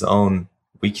his own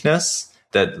weakness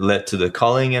that led to the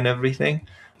culling and everything.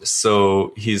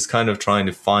 So he's kind of trying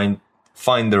to find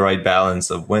the right balance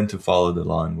of when to follow the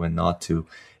law and when not to.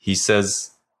 He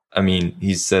says to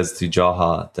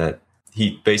Jaha that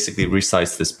he basically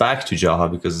recites this back to Jaha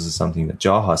because this is something that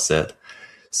Jaha said.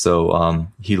 So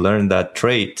he learned that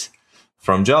trait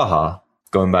from Jaha.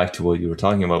 Going back to what you were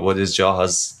talking about, what is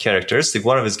Jaha's characteristic?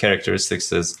 One of his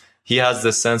characteristics is he has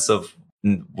this sense of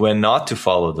when not to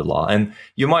follow the law. And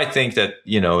you might think that,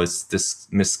 it's this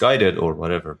misguided or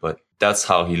whatever, but that's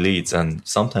how he leads, and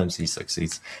sometimes he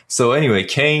succeeds. So anyway,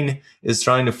 Kane is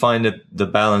trying to find the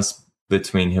balance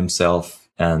between himself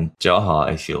and Jaha,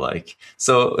 I feel like.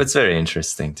 So it's very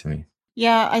interesting to me.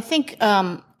 Yeah, I think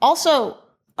also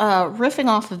riffing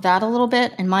off of that a little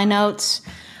bit in my notes,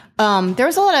 there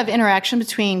was a lot of interaction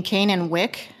between Kane and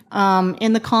Wick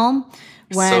in the Calm.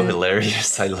 So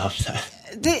hilarious. I love that.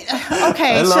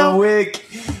 I love Wick.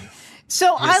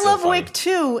 So I love Wick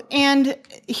too, and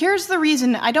here's the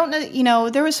reason. I don't know,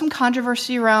 there was some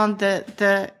controversy around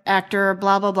the actor,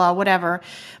 blah, blah, blah, whatever.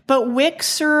 But Wick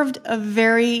served a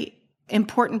very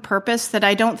important purpose that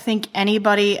I don't think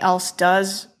anybody else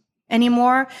does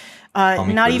anymore.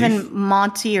 Not even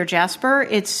Monty or Jasper.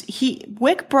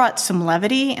 Wick brought some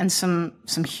levity and some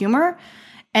humor,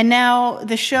 and now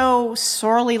the show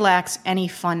sorely lacks any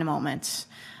fun moments.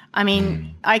 I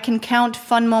mean, I can count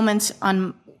fun moments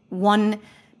on one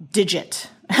digit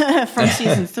from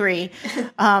season 3,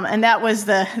 and that was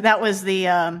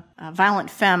the Violent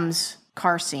Femmes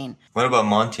car scene. What about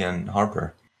Monty and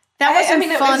Harper? That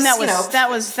wasn't fun.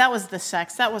 That was the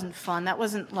sex. That wasn't fun. That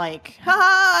wasn't like,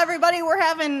 ha, everybody, we're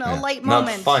having a light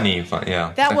moment. Not funny,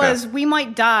 yeah. That was, we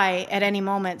might die at any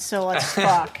moment, so let's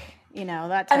fuck.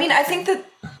 That. I think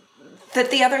that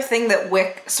the other thing that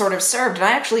Wick sort of served, and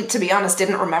I actually, to be honest,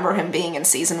 didn't remember him being in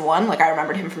season 1. Like, I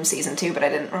remembered him from season 2, but I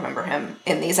didn't remember him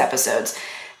in these episodes.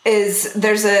 Is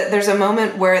there's a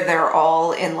moment where they're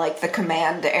all in like the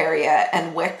command area,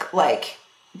 and Wick like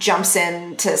jumps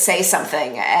in to say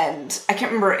something, and I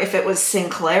can't remember if it was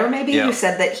Sinclair maybe who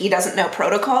said that he doesn't know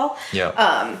protocol.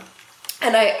 Yeah.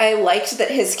 And I liked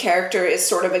that his character is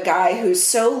sort of a guy who's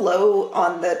so low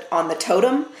on the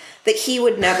totem that he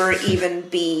would never even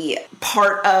be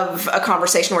part of a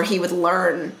conversation where he would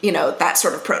learn, that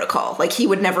sort of protocol. Like, he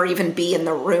would never even be in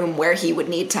the room where he would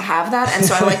need to have that. And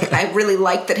so I really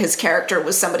liked that his character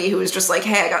was somebody who was just like,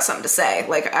 hey, I got something to say.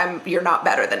 Like, you're not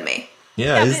better than me.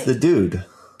 Yeah, he's the dude.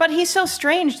 But he's so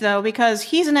strange, though, because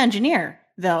he's an engineer,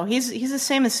 though. He's the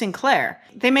same as Sinclair.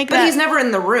 But he's never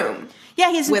in the room.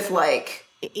 Yeah, he's... With, like...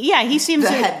 Yeah, he seems...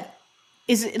 The head.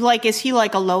 Is he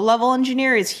like a low-level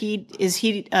engineer? Is he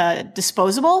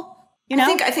disposable?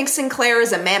 I think Sinclair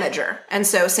is a manager, and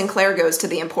so Sinclair goes to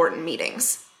the important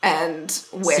meetings, and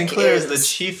Wick Sinclair is the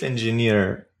chief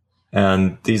engineer,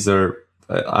 and these are.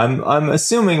 I'm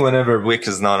assuming whenever Wick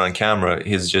is not on camera,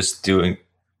 he's just doing,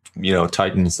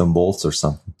 tightening some bolts or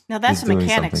something. No, that's a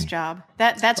mechanic's job.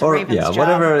 That's Raven's job.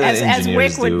 Whatever as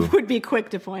Wick do. would be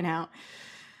quick to point out.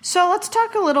 So let's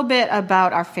talk a little bit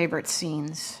about our favorite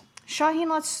scenes. Shaheen,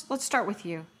 let's start with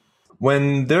you.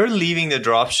 When they're leaving the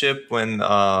dropship, when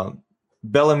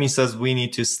Bellamy says we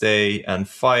need to stay and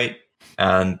fight,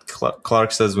 and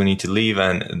Clark says we need to leave,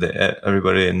 and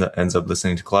everybody ends up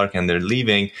listening to Clark, and they're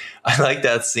leaving. I like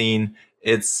that scene.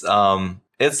 It's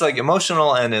like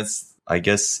emotional, and it's, I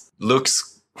guess,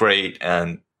 looks great,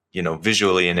 and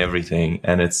visually and everything,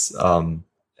 and it's an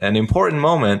important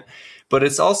moment, but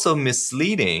it's also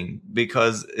misleading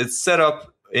because it's set up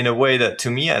in a way that,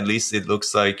 to me at least, it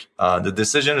looks like the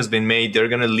decision has been made. They're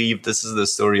going to leave. This is the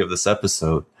story of this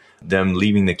episode. Them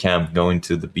leaving the camp, going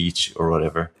to the beach or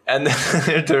whatever. And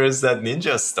then there is that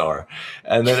ninja star.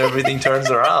 And then everything turns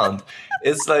around.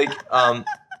 It's like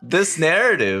this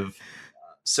narrative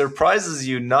surprises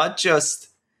you, not just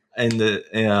in the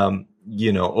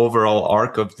overall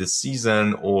arc of the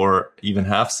season or even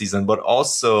half season, but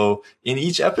also in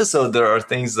each episode there are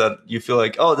things that you feel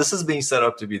like, oh, this is being set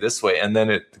up to be this way, and then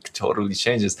it totally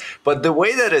changes. But the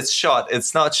way that it's shot,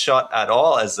 it's not shot at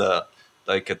all as a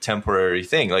temporary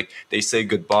thing. Like, they say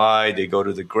goodbye, they go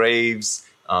to the graves,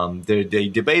 they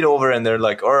debate over, and they're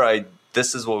like, all right,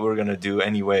 this is what we're gonna do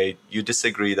anyway. You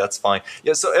disagree, that's fine.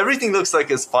 Yeah, so everything looks like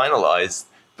it's finalized,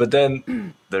 but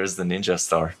then there's the ninja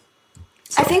star.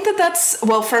 So. I think that's,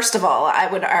 well, first of all, I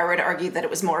would argue that it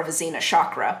was more of a Xena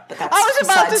chakra, but that's I was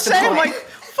about to say, I'm like,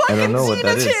 I don't know what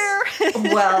that Xena's is.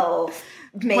 here. Well,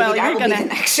 maybe that will be the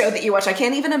next show that you watch. I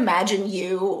can't even imagine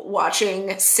you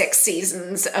watching 6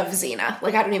 seasons of Xena.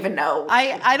 Like, I don't even know.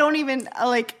 I don't even,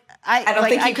 like, I don't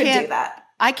think you could do that.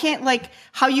 I can't, like,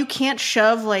 how you can't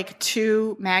shove, like,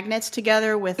 2 magnets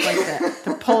together with, like,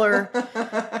 the polar.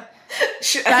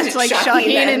 That's like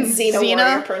Shaheen and Xena.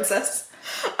 Warrior Princess.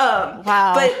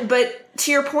 Wow. But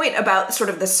to your point about sort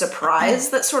of the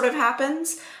surprise that sort of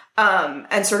happens,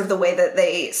 and sort of the way that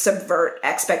they subvert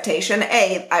expectation,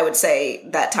 A, I would say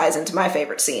that ties into my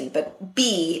favorite scene, but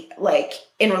B, like,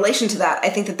 in relation to that, I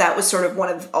think that was sort of one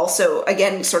of also,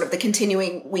 again, sort of the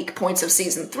continuing weak points of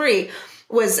season 3,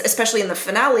 was especially in the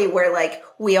finale where, like,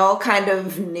 we all kind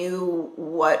of knew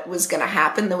what was going to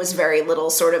happen. There was very little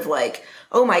sort of like,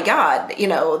 oh my God,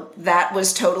 that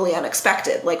was totally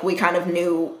unexpected. Like, we kind of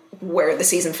knew where the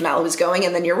season finale was going.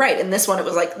 And then you're right. In this one, it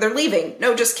was like, they're leaving.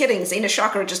 No, just kidding. Xena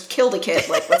Chakra just killed a kid.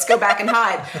 Like, let's go back and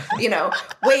hide.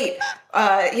 Wait,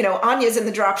 Anya's in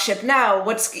the dropship now.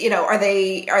 What's, are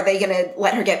they going to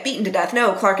let her get beaten to death?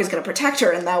 No, Clark is going to protect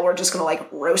her. And now we're just going to,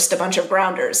 like, roast a bunch of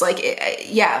grounders. Like,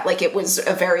 it was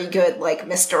a very good, like,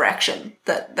 misdirection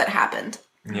that happened.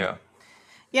 Yeah.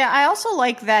 Yeah. I also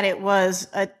like that it was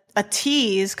a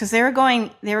tease, because they were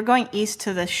going east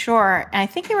to the shore, and I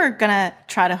think they were gonna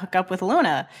try to hook up with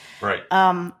Luna. Right.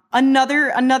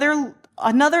 Another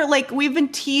like, we've been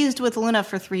teased with Luna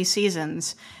for 3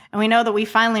 seasons, and we know that we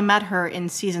finally met her in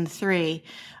season 3.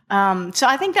 So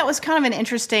I think that was kind of an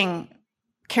interesting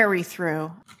carry through.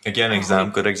 Again,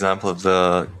 good example of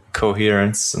the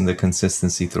coherence and the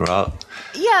consistency throughout.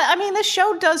 Yeah, I mean, the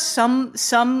show does some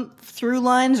through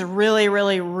lines really,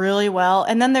 really, really well,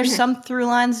 and then there's some through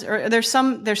lines, or there's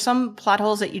some plot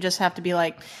holes that you just have to be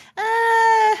like,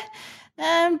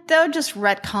 they'll just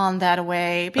retcon that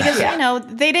away, because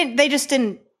they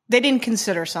didn't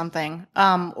consider something,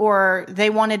 or they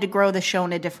wanted to grow the show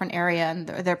in a different area, and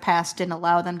their past didn't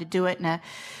allow them to do it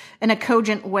in a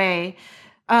cogent way.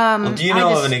 Well, do you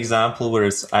know of an example where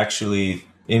it's actually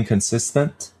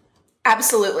inconsistent?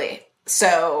 Absolutely.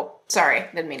 So, sorry,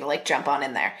 didn't mean to, like, jump on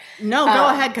in there. No, go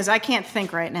ahead, because I can't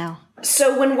think right now.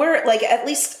 So when we're, like, at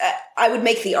least I would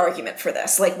make the argument for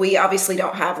this. Like, we obviously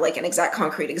don't have, like, an exact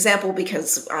concrete example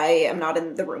because I am not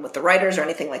in the room with the writers or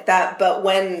anything like that. But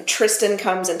when Tristan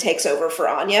comes and takes over for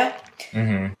Anya,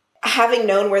 having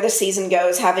known where the season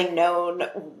goes, having known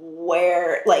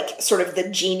where, like, sort of the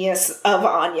genius of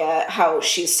Anya, how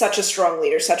she's such a strong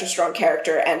leader, such a strong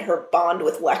character, and her bond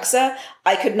with Lexa,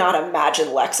 I could not imagine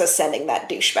Lexa sending that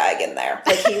douchebag in there.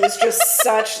 Like, he was just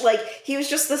he was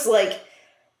just this, like,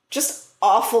 just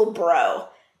awful bro.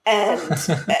 And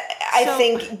I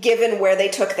think given where they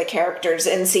took the characters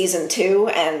in season 2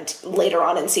 and later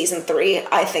on in season 3,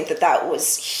 I think that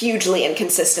was hugely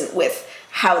inconsistent with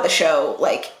how the show,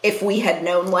 like, if we had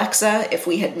known Lexa, if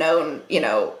we had known,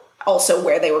 also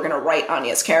where they were going to write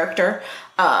Anya's character,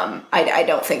 I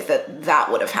don't think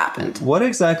that would have happened. What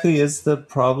exactly is the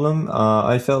problem?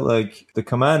 I felt like the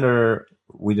commander,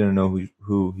 we didn't know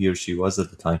who he or she was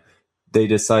at the time. They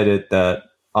decided that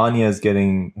Anya is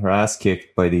getting her ass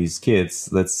kicked by these kids.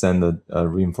 Let's send a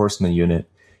reinforcement unit.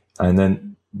 And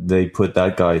then they put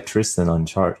that guy, Tristan, in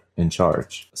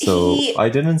charge. So I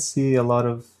didn't see a lot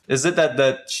of... Is it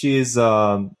that she's...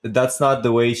 that's not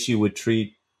the way she would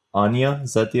treat Anya?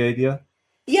 Is that the idea?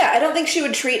 Yeah, I don't think she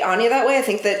would treat Anya that way. I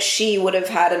think that she would have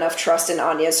had enough trust in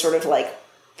Anya's sort of, like,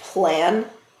 plan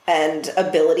and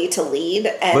ability to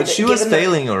lead. But she was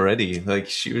failing already. Like,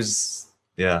 she was...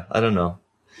 Yeah, I don't know.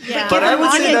 Yeah. But I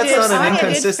would say that's not an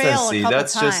inconsistency.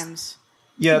 That's just...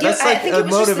 Yeah, that's like a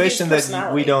motivation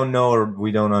that we don't know or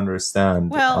we don't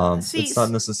understand. Well, it's not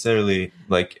necessarily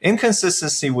like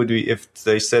inconsistency would be if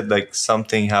they said like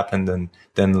something happened and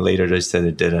then later they said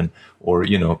it didn't, or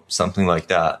something like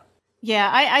that.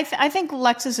 Yeah, I think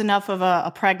Lex is enough of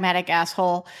a pragmatic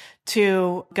asshole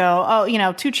to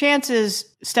go, 2 chances,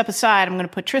 step aside. I'm going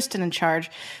to put Tristan in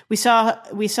charge. We saw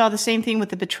the same thing with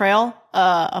the betrayal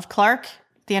of Clark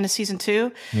at the end of season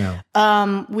 2.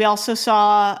 Yeah. We also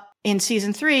saw in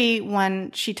season 3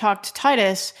 when she talked to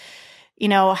Titus, you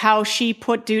know, how she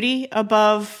put duty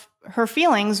above her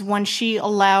feelings when she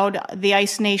allowed the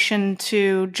Ice Nation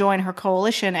to join her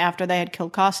coalition after they had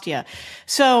killed Kostya.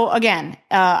 So again,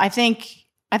 I think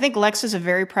Lex is a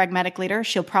very pragmatic leader.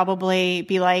 She'll probably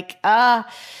be like,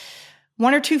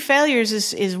 one or two failures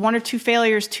is one or two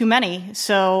failures too many.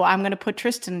 So I'm going to put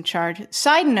Tristan in charge.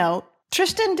 Side note,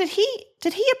 Tristan, did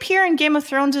he appear in Game of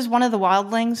Thrones as one of the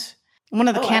wildlings? One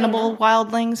of the cannibal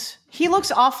wildlings? He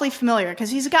looks awfully familiar because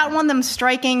he's got one of them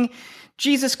striking,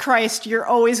 Jesus Christ, you're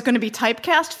always going to be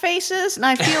typecast faces. And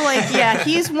I feel like, yeah,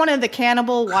 he's one of the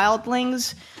cannibal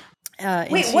wildlings.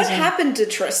 Wait, what happened to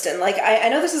Tristan? Like, I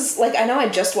know this is, like, I know I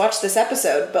just watched this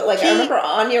episode, but, like, I remember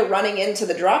Anya running into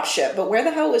the dropship, but where the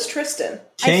hell was Tristan?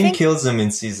 Kane kills him in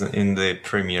the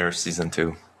premiere season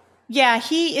 2. Yeah,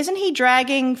 isn't he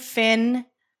dragging Finn?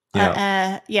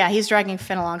 Yeah. He's dragging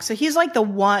Finn along. So he's like the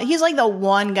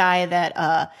one guy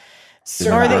that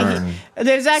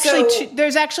there's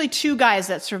actually two guys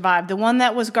that survived. The one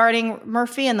that was guarding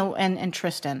Murphy and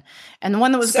Tristan. And the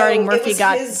one that was guarding Murphy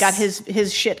got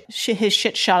his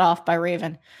shit shot off by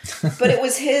Raven. But it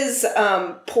was his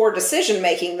poor decision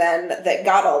making then that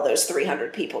got all those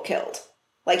 300 people killed.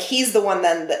 Like, he's the one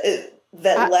then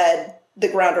that led the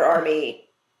Grounder army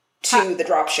to the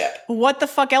dropship. What the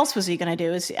fuck else was he going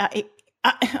to do?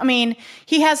 I mean,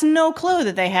 he has no clue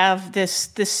that they have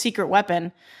this secret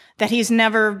weapon that he's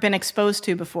never been exposed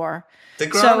to before. The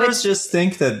Grounders just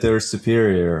think that they're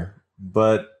superior,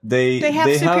 but they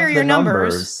have superior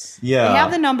numbers. Yeah, they have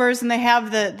the numbers and they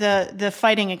have the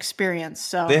fighting experience.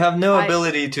 So they have no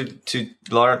ability to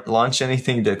launch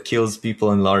anything that kills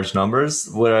people in large numbers.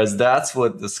 Whereas that's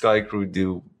what the Sky Crew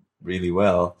do really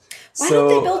well. Why don't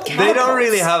they build catapults? They don't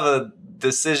really have a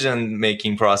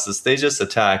decision-making process. They just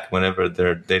attack whenever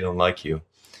they don't like you.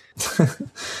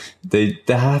 They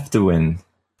have to win.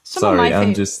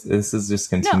 Sorry, this is just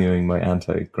continuing my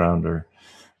anti-Grounder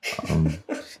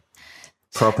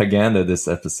propaganda this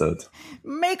episode.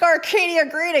 Make Arcadia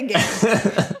great again.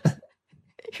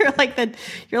 You're like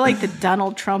the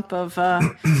Donald Trump of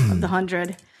the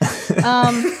 100.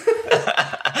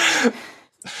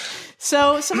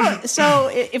 So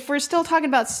if we're still talking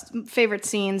about favorite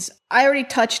scenes, I already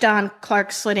touched on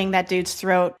Clark slitting that dude's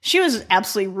throat. She was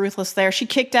absolutely ruthless there. She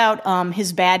kicked out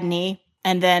his bad knee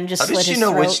and then just slit his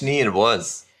throat. How did she know which knee it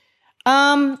was?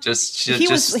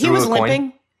 He was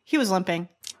limping. He was limping.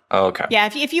 Oh, okay. Yeah,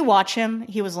 if you watch him,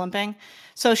 he was limping.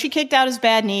 So she kicked out his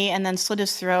bad knee and then slit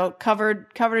his throat, covered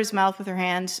his mouth with her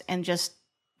hands, and just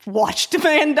watched a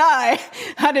man die.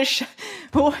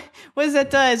 What is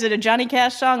that? Is it a Johnny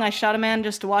Cash song? I shot a man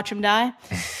just to watch him die.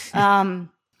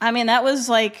 I mean, that was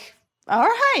like, all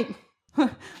right.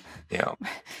 Yeah.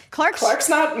 Clark's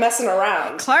not messing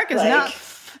around. Clark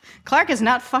is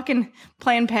not fucking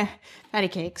playing patty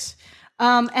cakes.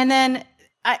 And then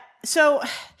so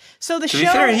the show. To be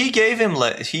fair,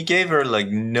 he gave her like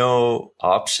no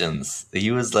options. He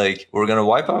was like, "We're gonna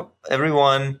wipe out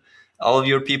everyone, all of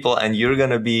your people, and you're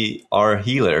gonna be our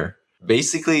healer."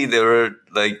 Basically, they were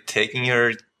like taking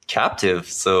her captive.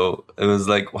 So it was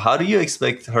like, how do you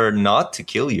expect her not to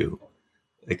kill you?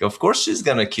 Like, of course she's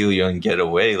gonna kill you and get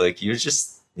away. Like, you're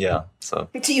just. Yeah, so.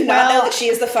 Do you not know that she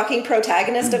is the fucking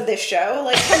protagonist of this show?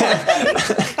 Like, come on,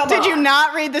 buddy. Come Did you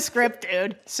not read the script,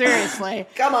 dude? Seriously.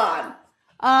 Come on.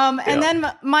 And then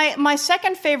my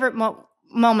second favorite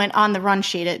moment on the run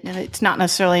sheet, it's not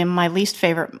necessarily my least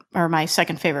favorite or my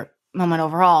second favorite moment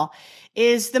overall,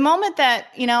 is the moment that,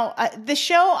 you know, the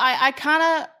show, I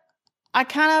kind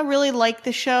of really liked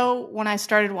the show when I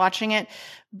started watching it,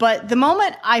 but the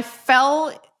moment I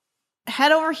fell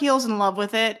head over heels in love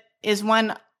with it is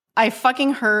when I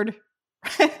fucking heard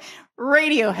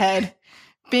Radiohead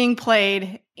being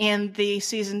played in the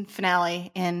season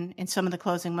finale in some of the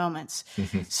closing moments.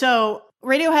 So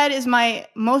Radiohead is my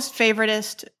most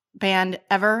favoritist band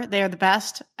ever. They are the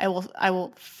best. I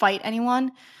will fight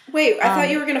anyone. Wait, I thought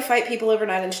you were going to fight people over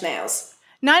 9 Inch Nails.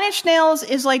 9 Inch Nails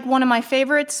is like one of my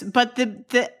favorites, but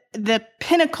the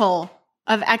pinnacle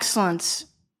of excellence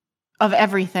of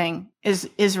everything is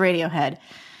Radiohead.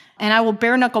 And I will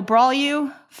bare knuckle brawl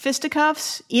you,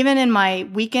 fisticuffs, even in my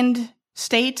weakened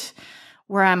state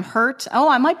where I'm hurt. Oh,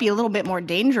 I might be a little bit more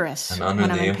dangerous when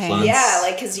I'm in pain. Yeah,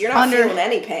 like, because you're not feeling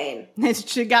any pain.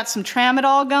 It's got some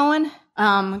tramadol going.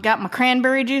 Got my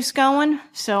cranberry juice going.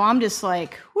 So I'm just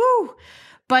like, whoo.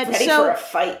 But ready for a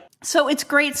fight. So it's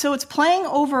great. So it's playing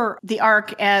over the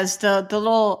arc as the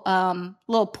little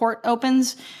port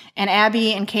opens and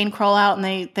Abby and Kane crawl out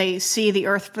and they see the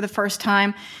Earth for the first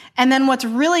time. And then what's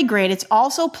really great, it's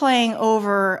also playing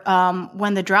over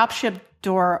when the dropship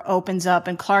door opens up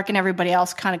and Clark and everybody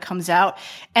else kind of comes out.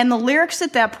 And the lyrics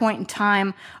at that point in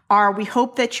time are, "We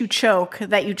hope that you choke,"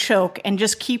 and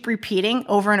just keep repeating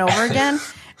over and over again.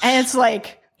 And it's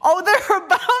like, oh, they're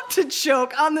about to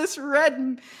choke on this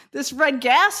red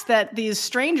gas that these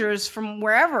strangers from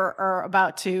wherever are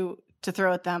about to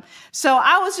throw at them. So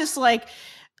I was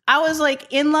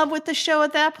in love with the show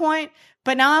at that point.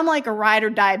 But now I'm like a ride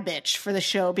or die bitch for the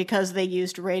show because they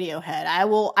used Radiohead. I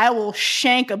will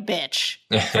shank a bitch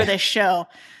for this show.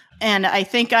 And I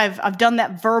think I've done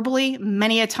that verbally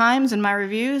many a times in my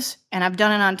reviews, and I've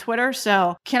done it on Twitter.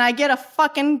 So can I get a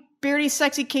fucking beardy,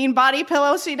 sexy, keen body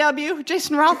pillow, CW?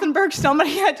 Jason Rothenberg,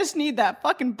 somebody, I just need that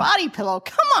fucking body pillow.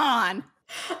 Come on.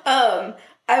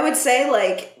 I would say,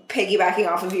 like, piggybacking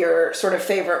off of your sort of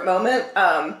favorite moment,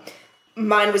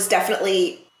 mine was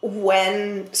definitely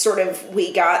when sort of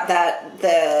we got that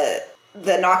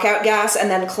the knockout gas,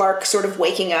 and then Clark sort of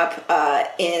waking up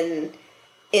in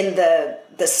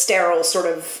the sterile sort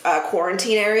of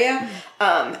quarantine area,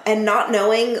 and not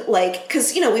knowing, like,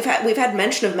 because we've had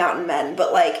mention of mountain men,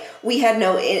 but like we had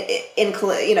no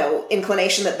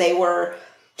inclination that they were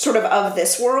sort of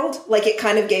this world. Like, it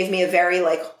kind of gave me a very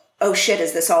like, oh shit,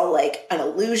 is this all like an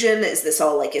illusion? Is this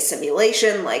all like a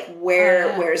simulation? Like,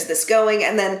 where is this going?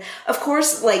 And then, of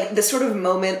course, like the sort of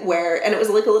moment where, and it was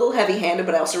like a little heavy-handed,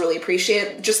 but I also really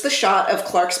appreciate just the shot of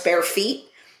Clark's bare feet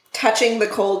touching the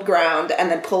cold ground and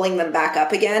then pulling them back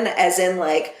up again, as in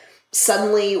like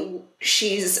suddenly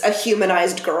she's a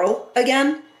humanized girl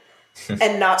again.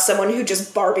 And not someone who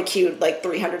just barbecued like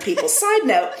 300 people. Side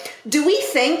note, do we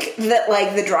think that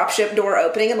like the dropship door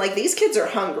opening and like these kids are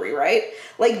hungry, right?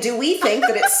 Like, do we think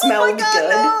that it smelled good?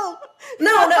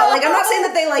 No. Like, I'm not saying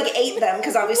that they like ate them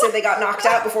because obviously they got knocked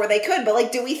out before they could, but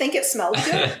like, do we think it smelled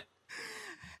good?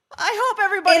 I hope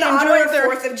everybody in honor enjoyed of their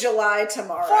 4th of July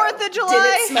tomorrow. 4th of July. Did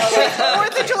it smell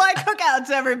like 4th of July cookouts,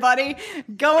 everybody.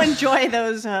 Go enjoy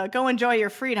those. Go enjoy your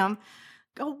freedom.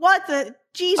 Go, what the...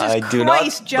 Jesus I Christ, do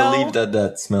not Joe. believe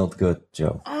that smelled good,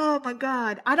 Joe. Oh my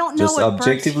God. I don't know just what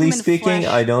objectively speaking, flesh.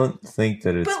 I don't think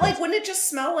that it's... But like, wouldn't it just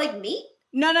smell like meat?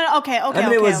 No. Okay. I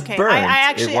mean, it was burnt. I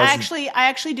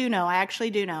actually do know.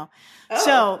 Oh.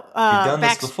 So, You've done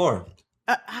this before.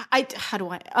 How do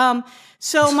I?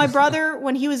 So my brother,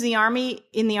 when he was in the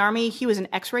army, he was an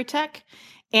X-ray tech,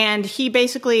 and he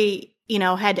basically,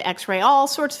 had to X-ray all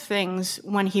sorts of things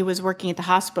when he was working at the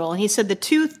hospital. And he said the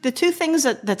two things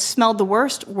that smelled the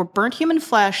worst were burnt human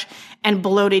flesh and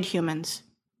bloated humans.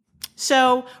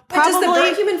 So probably, does the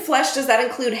burnt human flesh, does that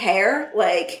include hair?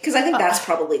 Like, because I think that's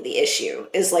probably the issue,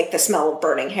 is like the smell of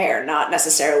burning hair, not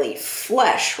necessarily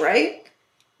flesh, right?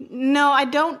 No, I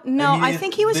don't know. I mean, I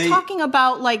think he was talking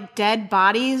about like dead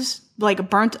bodies, like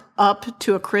burnt up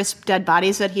to a crisp dead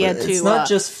bodies that he had to... It's not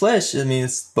just flesh. I mean,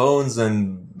 it's bones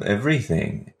and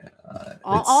everything.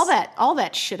 All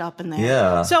that shit up in there.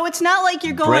 Yeah. So it's not like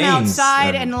you're going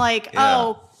outside and like,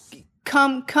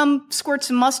 come squirt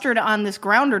some mustard on this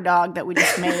grounder dog that we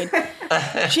just made.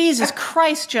 Jesus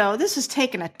Christ, Joe, this is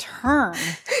taking a turn.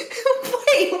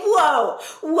 Wait,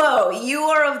 whoa. You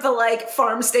are of the like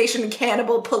farm station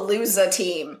cannibal palooza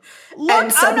team. Look,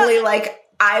 and suddenly like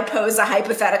I pose a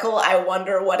hypothetical, I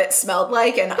wonder what it smelled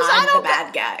like, and I'm the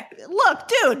bad guy. Look,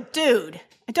 dude.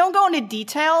 I don't go into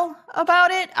detail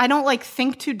about it. I don't like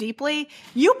think too deeply.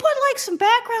 You put like some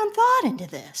background thought into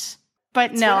this.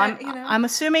 But no, I'm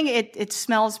assuming it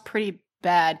smells pretty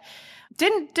bad.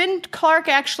 Didn't Clark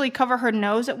actually cover her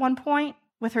nose at one point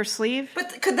with her sleeve?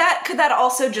 But could that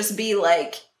also just be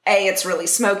like, A, it's really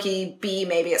smoky, B,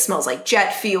 maybe it smells like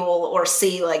jet fuel, or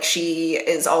C, like she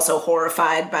is also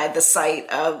horrified by the sight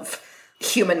of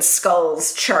human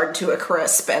skulls charred to a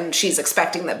crisp, and she's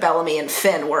expecting that Bellamy and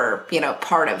Finn were,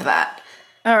 part of that.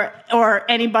 Or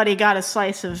anybody got a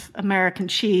slice of American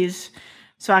cheese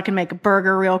so I can make a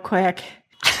burger real quick.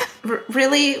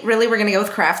 Really, we're going to go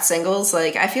with Kraft singles?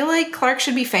 Like, I feel like Clark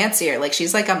should be fancier. Like,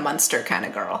 she's like a Munster kind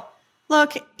of girl.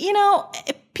 Look,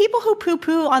 people who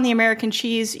poo-poo on the American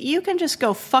cheese, you can just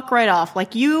go fuck right off.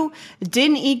 Like, you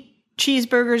didn't eat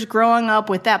cheeseburgers growing up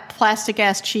with that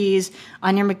plastic-ass cheese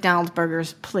on your McDonald's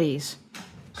burgers, please.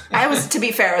 To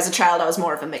be fair, as a child, I was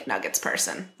more of a McNuggets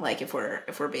person. Like, if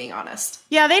we're being honest.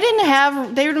 Yeah, they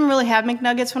didn't really have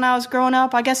McNuggets when I was growing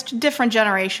up. I guess different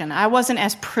generation. I wasn't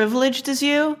as privileged as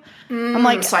you. I'm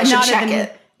like, so I should check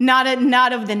it. Not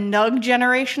of the Nug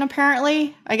generation,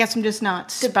 apparently. I guess I'm just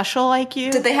not special like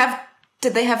you. Did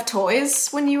they have toys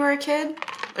when you were a kid?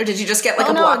 Or did you just get like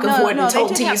a block of wood and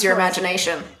told to use your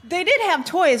imagination? They did have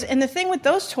toys, and the thing with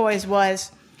those toys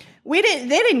was they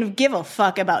didn't give a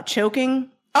fuck about choking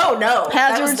Oh no,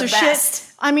 hazards or shit.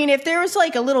 I mean, if there was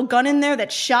like a little gun in there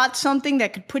that shot something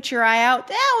that could put your eye out,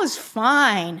 that was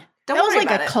fine. That was like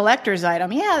a collector's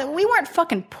item. Yeah, we weren't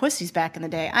fucking pussies back in the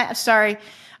day. Sorry,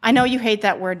 I know you hate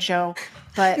that word, Joe,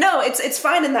 but no, it's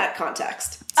fine in that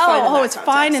context. It's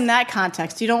fine in that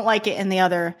context. You don't like it in the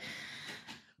other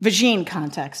vagine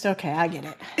context. Okay, I get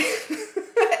it.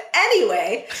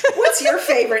 Anyway, what's your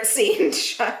favorite scene,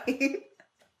 Shine?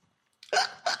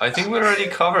 I think we already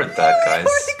covered that, guys.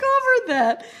 We already covered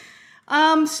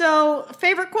that. So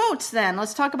favorite quotes then.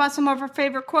 Let's talk about some of our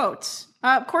favorite quotes.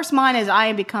 Of course, mine is "I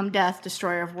am become death,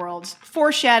 destroyer of worlds."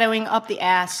 Foreshadowing up the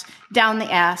ass, down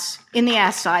the ass, in the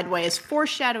ass sideways.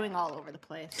 Foreshadowing all over the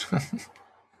place.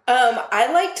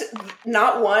 I liked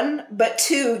not one, but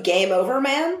two game over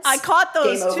mans. I caught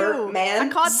those game too. Over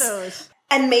mans. I caught those.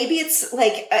 And maybe it's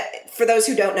like, for those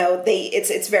who don't know,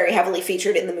 it's very heavily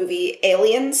featured in the movie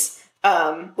Aliens.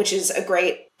 Which is a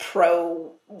great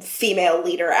pro-female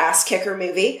leader ass-kicker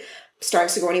movie starring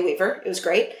Sigourney Weaver. It was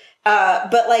great.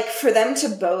 But like for them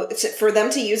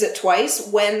to use it twice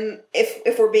when,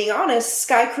 if we're being honest,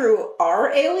 Sky Crew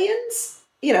are aliens.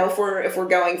 You know, if we're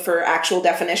going for actual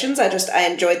definitions, I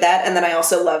enjoyed that. And then I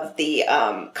also love the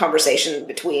conversation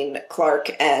between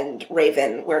Clark and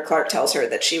Raven, where Clark tells her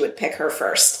that she would pick her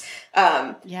first.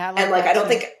 I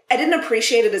didn't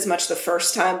appreciate it as much the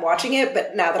first time watching it,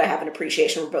 but now that I have an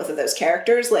appreciation for both of those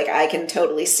characters, like I can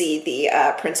totally see the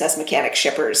Princess Mechanic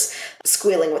shippers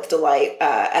squealing with delight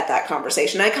at that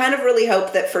conversation. I kind of really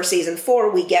hope that for season 4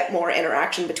 we get more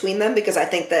interaction between them, because I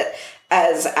think that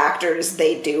as actors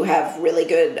they do have really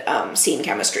good scene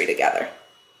chemistry together.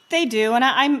 They do, and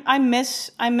I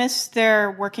miss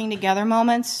their working together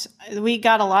moments. We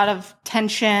got a lot of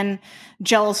tension,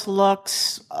 jealous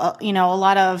looks, a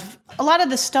lot of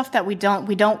the stuff that we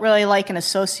don't really like and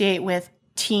associate with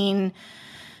teen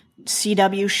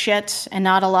CW shit, and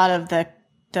not a lot of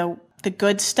the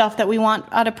good stuff that we want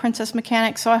out of Princess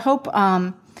Mechanic. So I hope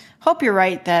you're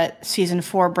right that season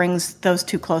 4 brings those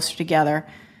two closer together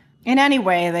in any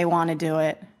way they want to do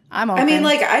it. I'm open. I mean,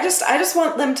 like, I just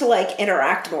want them to, like,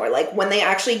 interact more. Like, when they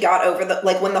actually got over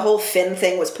when the whole Finn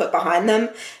thing was put behind them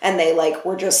and they, like,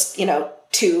 were just,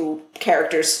 two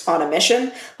characters on a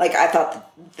mission, like, I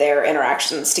thought their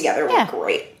interactions together were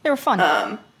great. They were fun.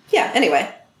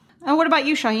 Anyway. And what about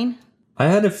you, Shaheen? I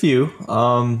had a few.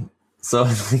 So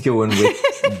I like it when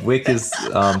Wick turns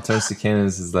to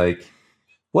Candace is like,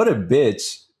 what a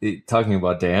bitch. Talking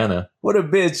about Diana. What a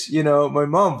bitch. My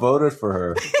mom voted for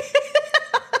her.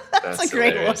 That's a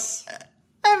great hilarious one.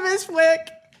 I miss Wick.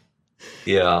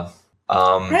 Yeah.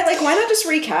 Right, like, why not just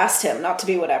recast him? Not to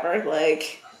be whatever.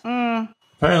 Like,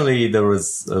 apparently there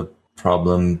was a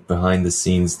problem behind the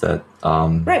scenes that.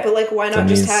 Right, but like, why not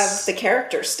just have the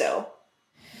character still?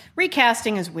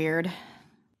 Recasting is weird.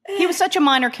 He was such a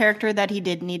minor character that he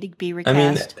did need to be recast. I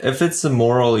mean, if it's a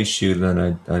moral issue, then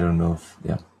I don't know if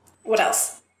What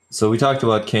else? So we talked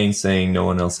about Kane saying no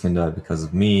one else can die because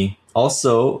of me.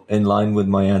 Also, in line with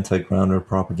my anti-grounder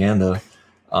propaganda,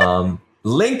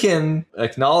 Lincoln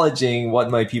acknowledging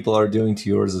what my people are doing to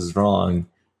yours is wrong.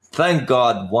 Thank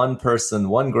God one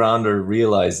grounder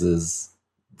realizes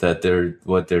that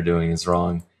what they're doing is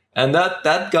wrong. And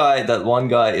that one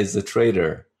guy is a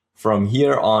traitor. From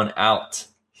here on out,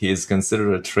 he is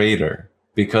considered a traitor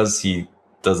because he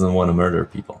doesn't want to murder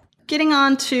people. Getting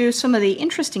on to some of the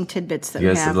interesting tidbits that you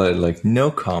we guys have. Like no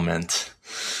comment.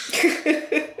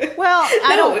 Well,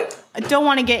 I don't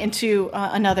want to get into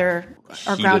another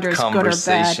our grounders good or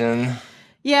bad.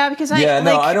 Yeah, because I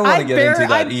don't want to get into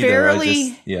that either.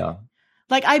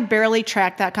 I barely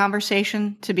tracked that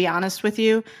conversation, to be honest with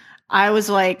you. I was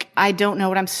like, I don't know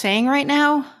what I'm saying right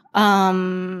now. But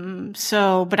I'm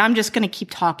just going to keep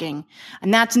talking,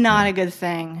 and that's not a good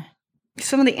thing.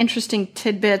 Some of the interesting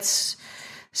tidbits.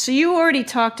 So you already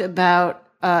talked about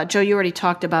Joe. You already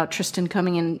talked about Tristan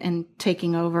coming in and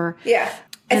taking over. Yeah,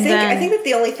 I think that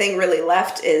the only thing really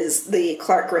left is the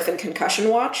Clark Griffin concussion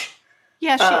watch.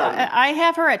 Yeah, I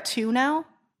have her at 2 now.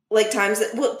 Like times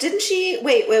that. Well, didn't she?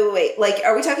 Wait. Like,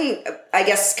 are we talking? I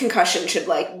guess concussion should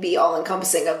like be all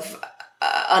encompassing of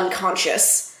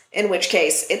unconscious. In which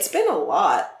case, it's been a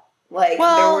lot. Like,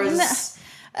 there was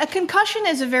a concussion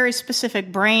is a very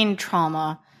specific brain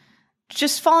trauma.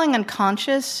 Just falling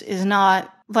unconscious is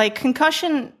not like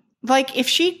concussion. Like, if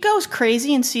she goes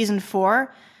crazy in season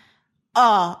 4,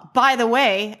 by the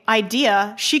way,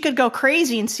 she could go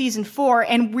crazy in season 4,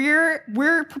 and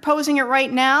we're proposing it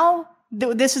right now.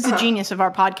 This is the genius of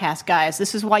our podcast, guys.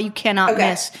 This is why you cannot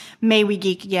miss May We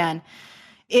Geek Again.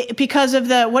 Because of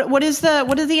the what is the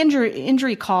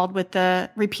injury called with the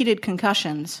repeated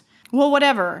concussions? Well,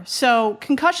 whatever. So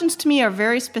concussions to me are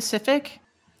very specific.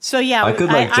 So yeah, I could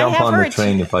jump on the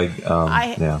train if I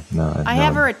I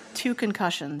have her at 2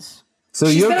 concussions. So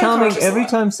She's you're been counting unconscious a every lot.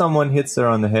 time someone hits her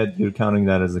on the head, you're counting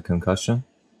that as a concussion?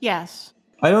 Yes.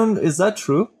 Is that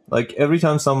true? Like every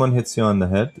time someone hits you on the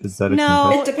head, is that a No.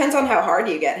 concussion? It depends on how hard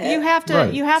you get hit. You have to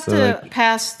Right. So, like-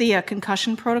 pass the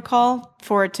concussion protocol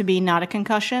for it to be not a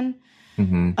concussion,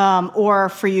 Mm-hmm. or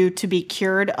for you to be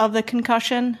cured of the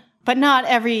concussion. But not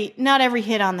every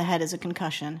hit on the head is a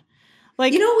concussion.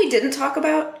 Like, You know what we didn't talk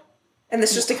about? And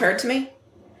this just occurred to me?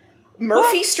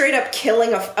 Murphy straight up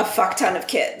killing a fuck ton of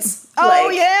kids. oh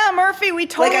yeah, Murphy. We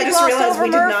totally I just glossed realized over we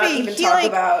did Murphy. not even talk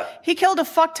about... He killed a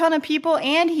fuck ton of people,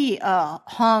 and he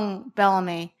hung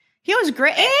Bellamy. He was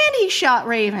great, and he shot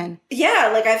Raven. Yeah,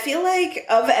 like I feel like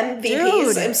of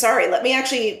MVPs, Dude. I'm sorry, let me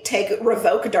actually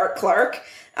revoke Dark Clark.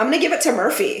 I'm gonna give it to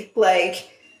Murphy. Like,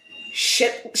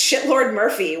 shitlord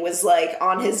Murphy was like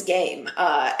on his game.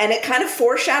 And it kind of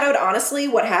foreshadowed, honestly,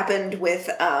 what happened with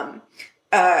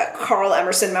Carl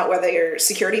Emerson Mountweather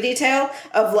security detail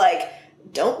of like,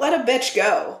 don't let a bitch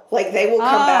go. Like, they will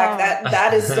come back.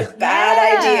 That is the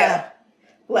bad idea.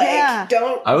 Like,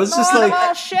 don't... I was just like...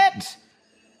 oh shit.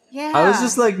 Yeah. I was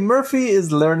just like, Murphy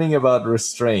is learning about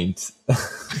restraint.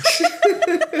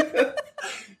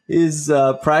 He's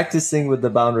practicing with the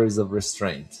boundaries of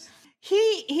restraint.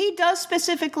 He does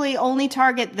specifically only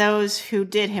target those who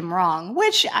did him wrong,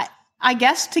 which I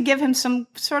guess to give him some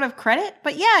sort of credit.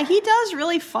 But yeah, he does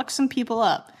really fuck some people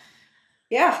up.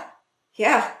 Yeah.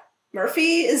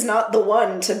 Murphy is not the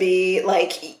one to be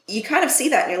like, you kind of see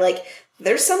that and you're like,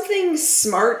 there's something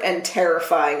smart and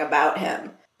terrifying about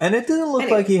him. And it didn't look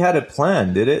like he had a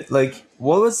plan, did it? Like,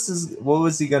 what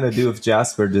was he gonna do if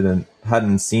Jasper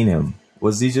hadn't seen him?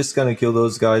 Was he just gonna kill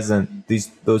those guys and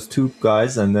those 2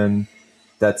 guys and then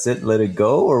that's it, let it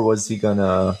go? Or was he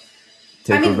gonna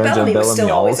take revenge on Bellamy was Bellamy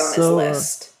still always on his also?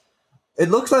 list. It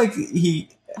looked like he...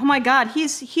 Oh my god,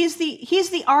 he's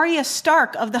the Arya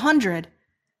Stark of the 100.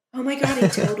 Oh my god, he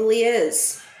totally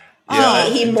is. Yeah,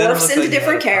 He it didn't morphs look into like he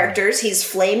different had a plan. characters. He's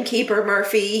Flamekeeper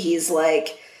Murphy. He's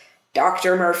like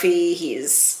Dr. Murphy.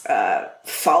 He's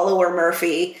Follower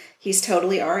Murphy. He's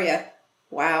totally Arya.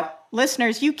 Wow.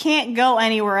 Listeners, you can't go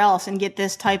anywhere else and get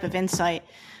this type of insight.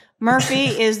 Murphy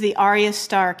is the Arya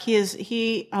Stark.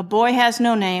 A boy has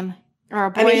no name, or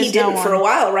a boy He is no didn't one. for a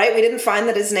while, right? We didn't find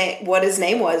that what his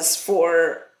name was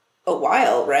for a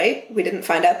while, right? We didn't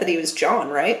find out that he was John,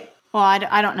 right? Well,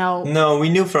 I don't know. No, we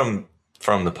knew from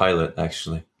the pilot,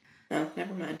 actually. Oh,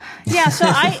 never mind. Yeah, so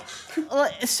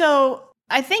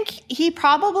I think he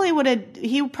probably would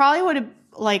have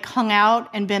like hung out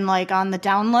and been like on the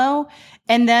down low,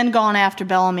 and then gone after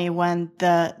Bellamy when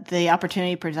the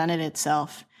opportunity presented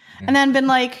itself, and then been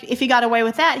like, if he got away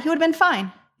with that, he would have been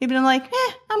fine. He'd been like,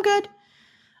 I'm good,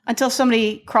 until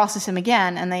somebody crosses him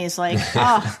again, and then he's like,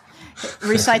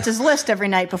 recites his list every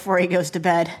night before he goes to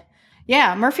bed.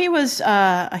 Yeah, Murphy was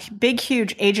a big,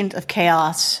 huge agent of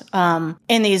chaos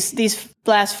in these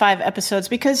last 5 episodes,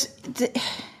 because he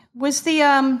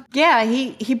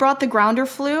brought the grounder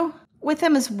flu with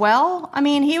him as well. I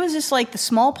mean, he was just like the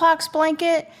smallpox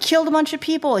blanket, killed a bunch of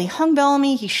people, he hung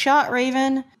Bellamy, he shot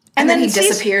Raven. And then he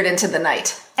disappeared into the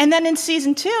night. And then in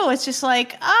season 2, it's just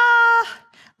like,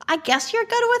 I guess you're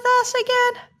good with us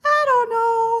again? I don't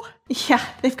know. Yeah,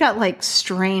 they've got like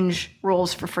strange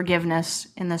rules for forgiveness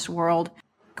in this world.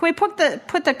 Can we put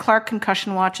the Clark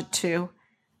concussion watch at 2?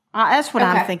 That's what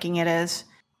I'm thinking it is.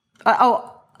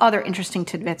 Other interesting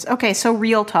tidbits. Okay, so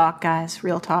real talk, guys.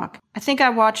 Real talk. I think I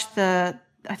watched the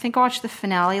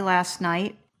finale last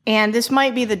night, and this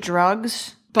might be the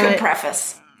drugs, but Good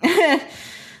preface.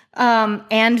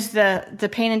 and the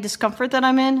pain and discomfort that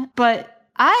I'm in. But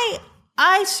I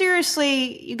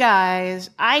seriously, you guys,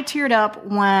 I teared up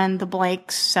when the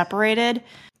Blakes separated.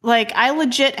 Like, I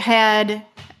legit had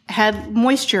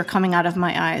moisture coming out of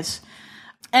my eyes.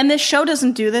 And this show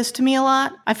doesn't do this to me a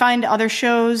lot. I find other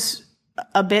shows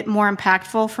a bit more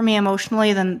impactful for me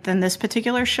emotionally than this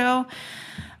particular show.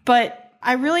 But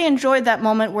I really enjoyed that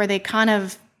moment where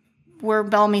where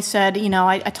Bellamy said,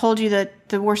 I told you that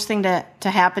the worst thing to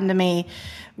happen to me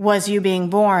was you being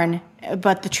born,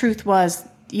 but the truth was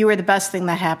you were the best thing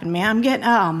that happened to me.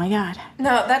 Oh my God.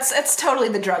 No, it's totally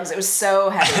the drugs. It was so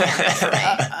heavy for me.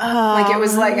 Like, it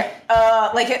was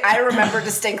I remember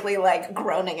distinctly like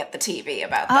groaning at the TV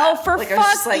about that. Oh, like,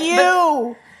 fuck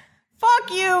you.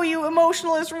 Fuck you, you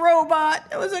emotionless robot.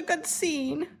 It was a good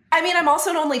scene. I mean, I'm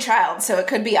also an only child, so it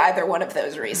could be either one of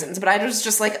those reasons, but I was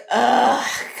just like, ugh,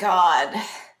 God.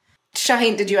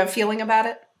 Shaheen, did you have feeling about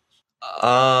it?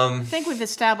 I think we've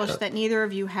established that neither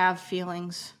of you have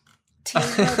feelings. Team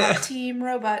robot, team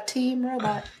robot, team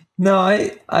robot. No,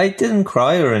 I didn't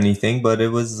cry or anything, but it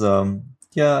was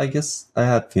yeah, I guess I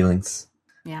had feelings.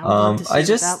 Yeah, I would love to see I what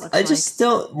just, that looks I just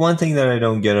don't. One thing that I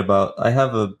don't get about, I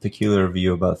have a peculiar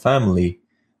view about family,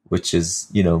 which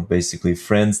is, basically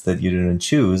friends that you didn't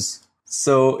choose.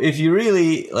 So if you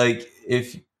really like,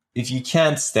 if you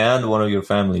can't stand one of your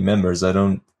family members, I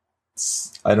don't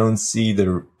see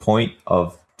the point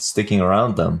of sticking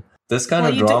around them. This kind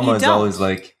of drama is always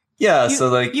like, yeah,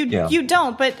 You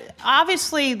don't, but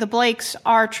obviously the Blakes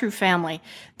are true family.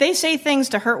 They say things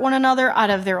to hurt one another out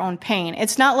of their own pain.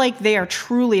 It's not like they are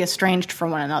truly estranged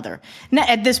from one another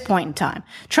at this point in time.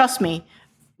 Trust me,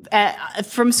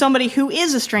 from somebody who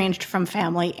is estranged from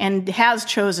family and has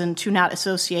chosen to not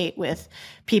associate with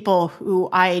people who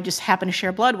I just happen to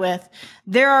share blood with,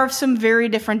 there are some very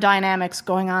different dynamics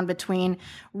going on between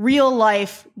real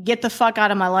life, get the fuck out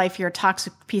of my life, you're a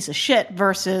toxic piece of shit,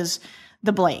 versus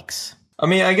the Blakes. I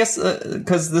mean, I guess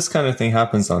because this kind of thing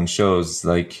happens on shows,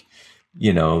 like,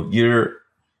 you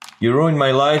ruined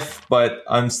my life, but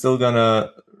I'm still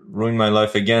gonna ruin my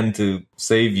life again to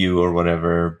save you or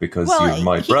whatever because you're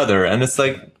my brother. And it's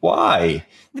like, why?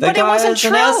 But it wasn't true.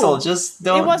 An asshole. Just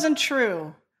don't. It wasn't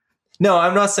true. No,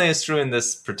 I'm not saying it's true in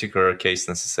this particular case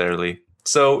necessarily.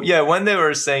 So yeah, when they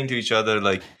were saying to each other,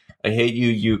 like, I hate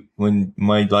you, when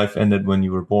my life ended when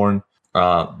you were born,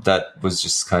 that was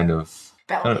just kind of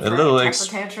a little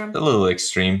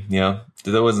extreme. Yeah,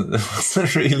 that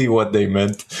wasn't really what they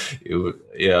meant.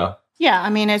 Yeah. Yeah,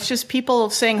 I mean, it's just people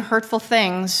saying hurtful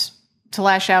things to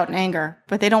lash out in anger,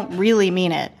 but they don't really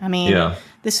mean it. I mean,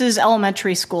 This is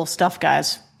elementary school stuff,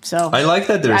 guys. So I like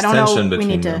that there's tension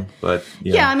between them, but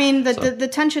I mean, the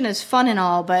tension is fun and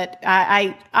all, but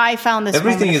I found this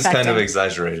everything is kind of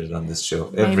exaggerated on this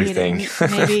show. Everything,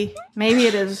 maybe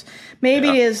it is, maybe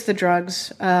it is the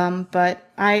drugs,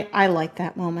 but I like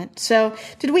that moment. So,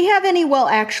 did we have any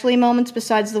actually moments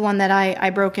besides the one that I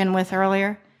broke in with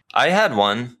earlier? I had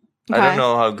one. Okay. I don't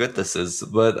know how good this is,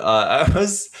 but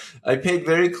I paid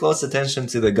very close attention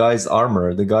to the guy's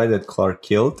armor, the guy that Clark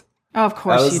killed. Oh, of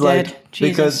course you did. Jesus.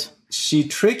 Because she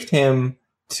tricked him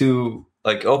to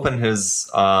open his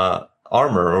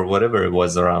armor or whatever it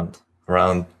was around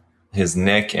his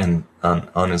neck and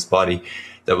on his body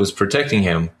that was protecting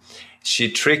him. She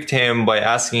tricked him by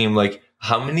asking him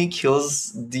how many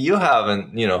kills do you have?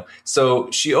 And so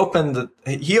he opened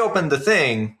the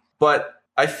thing, but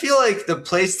I feel like the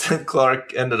place that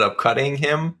Clark ended up cutting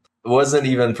him wasn't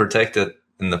even protected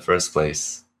in the first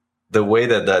place. The way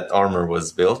that armor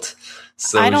was built.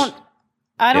 So I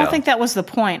don't think that was the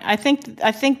point. I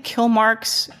think kill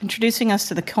marks, introducing us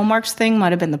to the kill marks thing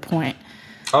might have been the point.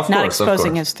 Not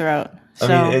exposing his throat. So,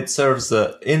 I mean, it serves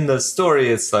in the story.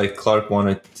 It's like Clark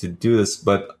wanted to do this,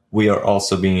 but we are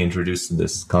also being introduced to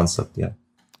this concept. Yeah.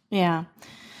 Yeah.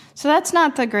 So that's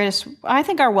not the greatest. I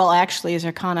think our actuallys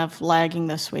are kind of lagging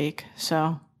this week.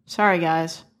 So sorry,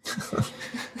 guys.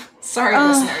 Sorry,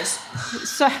 listeners.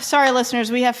 Sorry,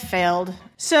 listeners. We have failed.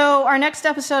 So our next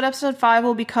episode 5,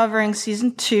 will be covering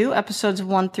season 2, episodes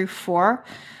 1 through 4.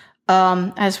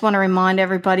 I just want to remind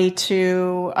everybody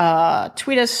to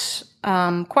tweet us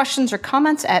questions or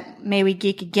comments at May We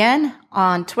Geek Again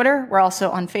on Twitter. We're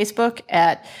also on Facebook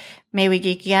at May We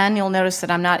Geek Again. You'll notice that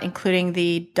I'm not including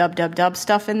the dub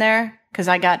stuff in there because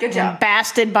I got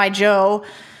blasted by Joe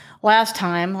last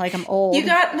time. Like I'm old. You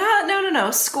got no,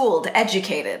 schooled,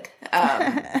 educated.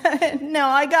 No,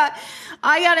 I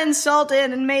got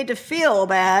insulted and made to feel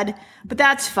bad, but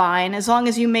that's fine as long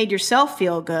as you made yourself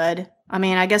feel good. I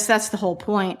mean, I guess that's the whole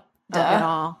point of it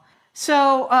all.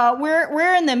 So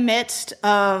we're in the midst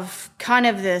of kind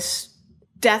of this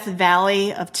death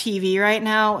valley of TV right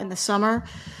now in the summer.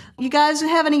 You guys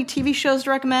have any TV shows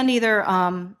to recommend, either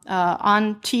on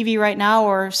TV right now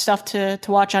or stuff to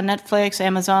watch on Netflix,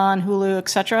 Amazon, Hulu,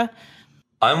 etc.?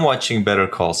 I'm watching Better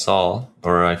Call Saul,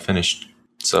 or I finished,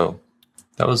 so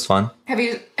that was fun. Have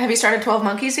you started 12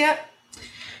 Monkeys yet?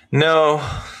 No,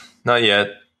 not yet.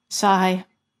 Sigh.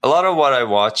 A lot of what I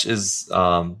watch is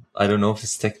I don't know if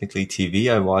it's technically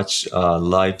TV. I watch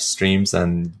live streams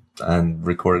and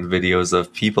recorded videos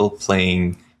of people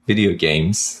playing video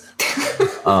games.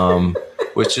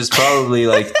 Which is probably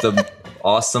the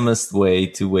awesomest way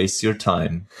to waste your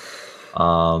time.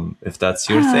 If that's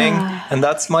your thing, and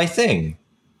that's my thing.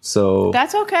 So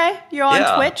that's okay. You're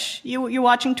on Twitch. You're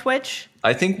watching Twitch.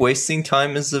 I think wasting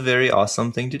time is a very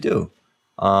awesome thing to do.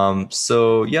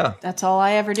 So yeah. That's all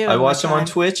I ever do. I watch them on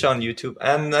Twitch, on YouTube,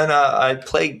 and then I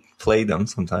play them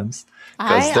sometimes.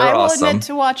 I will admit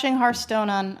to watching Hearthstone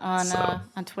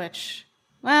on Twitch.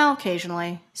 Well,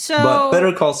 occasionally. So, but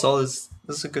Better Call Saul is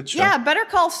This is a good show. Yeah, Better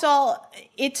Call Saul.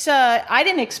 It's I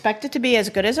didn't expect it to be as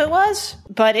good as it was,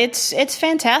 but it's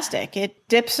fantastic. It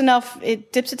dips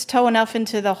its toe enough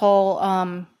into the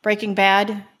whole Breaking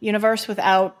Bad universe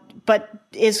but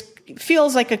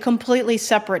feels like a completely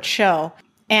separate show.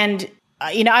 And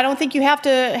I don't think you have to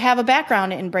have a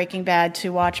background in Breaking Bad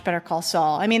to watch Better Call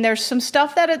Saul. I mean, there's some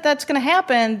stuff that's going to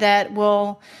happen that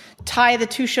will tie the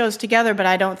two shows together, but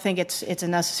I don't think it's a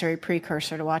necessary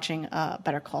precursor to watching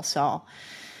Better Call Saul.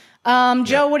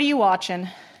 Joe, what are you watching?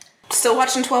 Still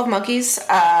watching 12 Monkeys.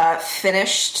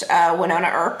 Finished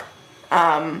Winona Earp,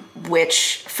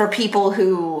 which for people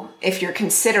who, if you're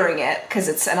considering it, because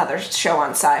it's another show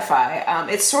on Sci-Fi,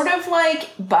 it's sort of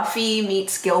like Buffy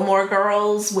meets Gilmore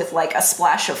Girls with like a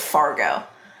splash of Fargo,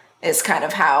 is kind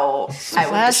of how I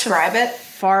would describe it.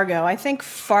 Fargo. I think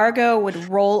Fargo would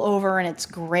roll over in its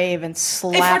grave and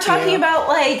slap you. If we're talking about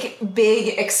like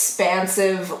big,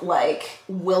 expansive, like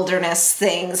wilderness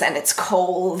things, and it's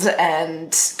cold,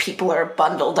 and people are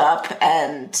bundled up,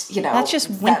 and that's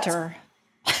just winter.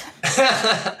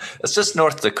 That's just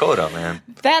North Dakota, man.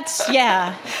 That's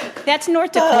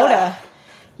North Dakota.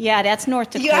 Yeah, that's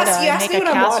North Dakota. You ask me what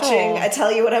I'm watching. I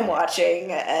tell you what I'm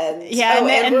watching, and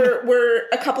we're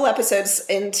a couple episodes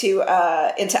into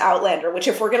Outlander. Which,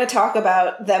 if we're going to talk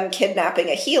about them kidnapping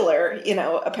a healer,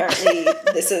 apparently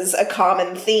this is a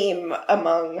common theme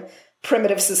among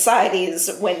primitive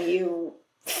societies. When you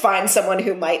find someone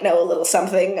who might know a little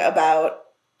something about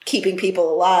keeping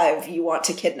people alive, you want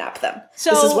to kidnap them.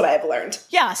 So, this is what I've learned.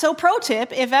 Yeah, so pro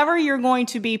tip, if ever you're going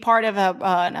to be part of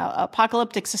an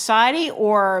apocalyptic society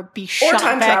or be shot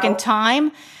back in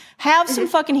time, have some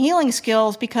fucking healing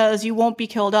skills, because you won't be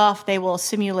killed off. They will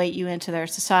assimilate you into their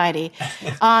society.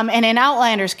 And in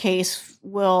Outlander's case,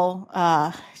 you'll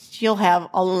have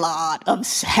a lot of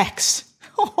sex.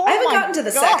 I haven't gotten to the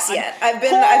sex yet. I've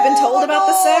been told about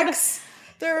the sex.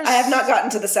 I have not gotten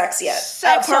to the sex yet.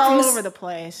 Sex all over the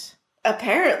place.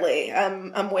 Apparently,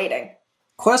 I'm waiting.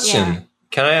 Question: Yeah.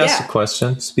 Can I ask a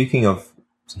question? Speaking of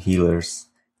healers,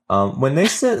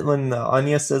 when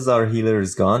Anya says our healer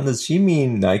is gone, does she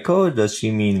mean Nico or does she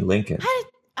mean Lincoln?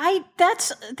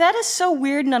 That is so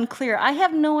weird and unclear. I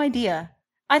have no idea.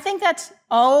 I think that's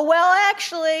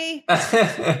actually.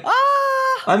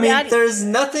 I mean, there's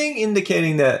nothing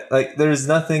indicating that, like, there's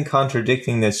nothing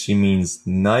contradicting that she means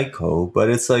Nico,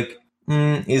 but it's like,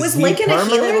 is he Lincoln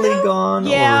permanently a healer, gone?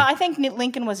 Yeah, I think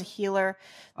Lincoln was a healer.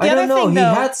 I don't know. He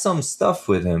had some stuff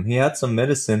with him. He had some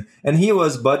medicine, and he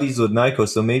was buddies with Nico,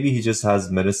 so maybe he just has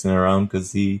medicine around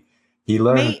because he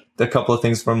learned a couple of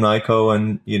things from Nico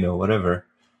and, whatever.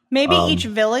 Maybe each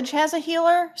village has a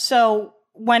healer, so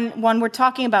when we're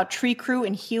talking about tree crew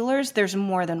and healers, there's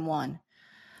more than one.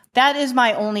 That is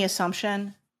my only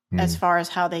assumption as far as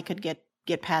how they could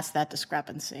get past that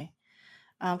discrepancy.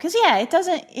 Because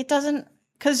it doesn't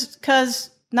because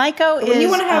Nico is. When you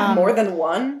want to have more than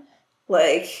one,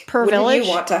 like per village, you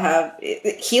want to have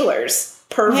healers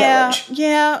per village.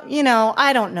 Yeah,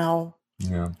 I don't know.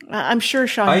 Yeah, I'm sure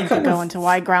Sean could go into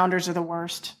why grounders are the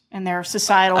worst and their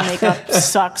societal makeup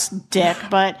sucks dick.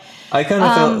 But I kind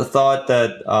of thought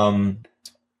that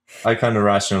I kind of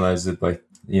rationalized it by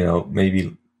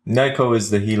maybe Nico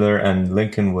is the healer and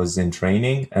Lincoln was in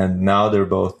training, and now they're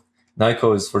both.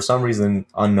 Nico is for some reason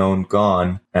unknown,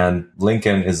 gone, and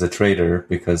Lincoln is a traitor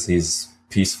because he's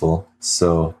peaceful.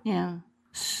 So yeah,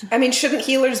 I mean, shouldn't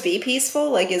healers be peaceful?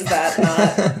 Like, is that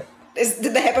not?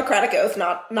 Did the Hippocratic Oath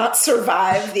not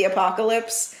survive the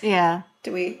apocalypse? Yeah,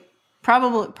 do we?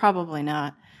 Probably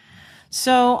not.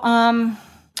 So I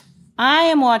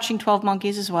am watching 12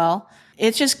 Monkeys as well.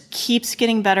 It just keeps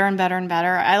getting better and better and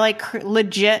better. I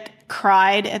legit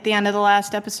cried at the end of the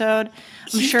last episode.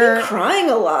 You've been crying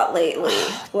a lot lately.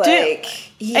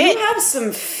 Like, you have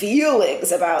some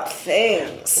feelings about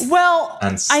things. Well,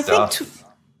 and stuff. I think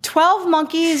 12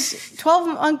 Monkeys,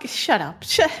 shut up.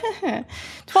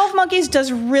 12 Monkeys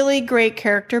does really great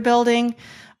character building.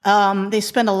 They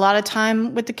spend a lot of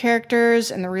time with the characters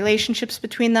and the relationships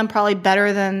between them, probably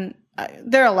better than.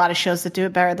 There are a lot of shows that do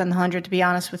it better than The 100, to be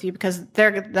honest with you, because the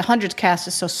 100's cast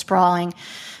is so sprawling,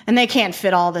 and they can't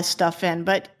fit all this stuff in.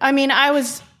 But I mean,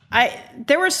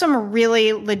 there were some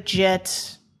really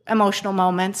legit emotional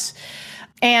moments,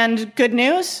 and good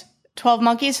news, 12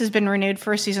 Monkeys has been renewed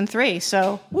for season 3.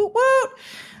 So woot woot.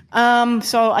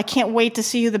 So I can't wait to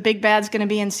see who the big bad's going to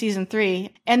be in season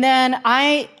 3. And then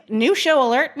new show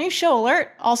alert,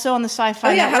 also on the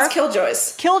Sci-Fi Network. How's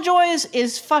Killjoys? Killjoys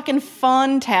is fucking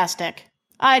fantastic.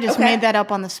 I just made that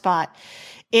up on the spot.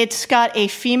 It's got a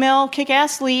female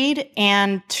kick-ass lead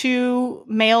and 2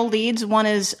 male leads. One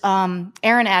is Aaron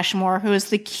Ashmore, who is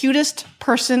the cutest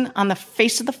person on the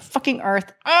face of the fucking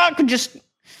earth. I could just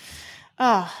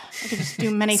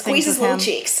do many things with him. Squeeze his little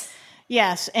cheeks.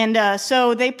 Yes, and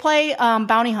so they play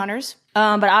bounty hunters,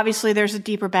 but obviously there's a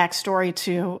deeper backstory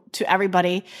to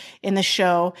everybody in the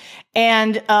show.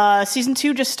 And season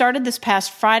 2 just started this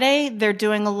past Friday. They're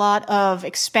doing a lot of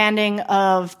expanding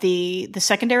of the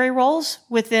secondary roles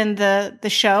within the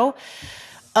show,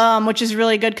 which is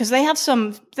really good because they have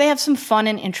some fun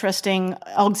and interesting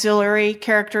auxiliary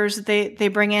characters that they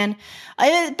bring in.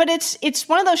 But it's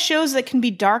one of those shows that can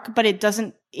be dark, but it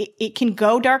doesn't. It can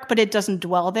go dark, but it doesn't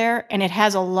dwell there, and it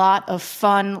has a lot of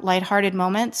fun, lighthearted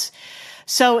moments.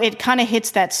 So it kind of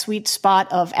hits that sweet spot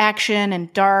of action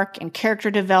and dark and character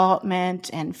development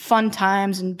and fun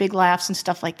times and big laughs and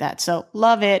stuff like that. So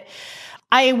love it.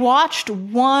 I watched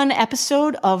 1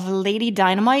 episode of Lady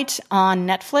Dynamite on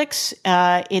Netflix.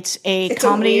 It's a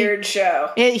comedy. A weird show.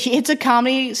 It's a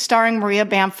comedy starring Maria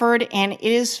Bamford, and it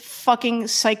is fucking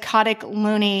psychotic,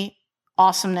 loony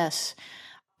awesomeness.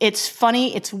 It's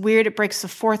funny. It's weird. It breaks the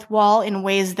fourth wall in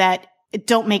ways that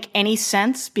don't make any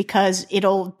sense because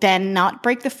it'll then not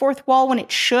break the fourth wall when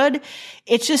it should.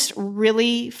 It's just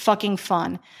really fucking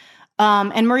fun.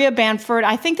 And Maria Bamford,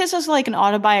 I think this is like an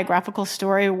autobiographical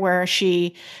story where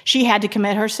she had to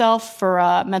commit herself for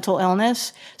mental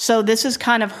illness. So this is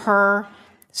kind of her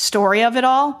story of it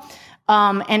all.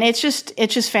 And it's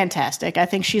just fantastic. I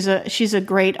think she's a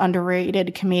great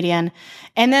underrated comedian.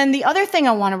 And then the other thing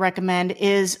I want to recommend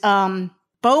is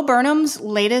Bo Burnham's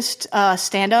latest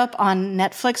stand-up on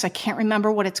Netflix. I can't remember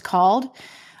what it's called,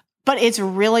 but it's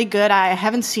really good. I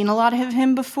haven't seen a lot of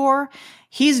him before.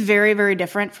 He's very, very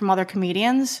different from other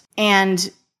comedians, and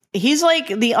he's like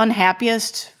the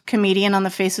unhappiest comedian on the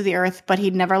face of the earth, but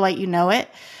he'd never let you know it.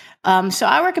 So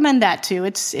I recommend that too.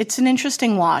 It's an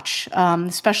interesting watch,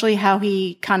 especially how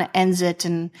he kind of ends it,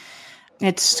 and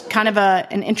it's kind of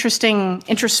an interesting,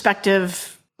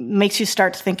 introspective, makes you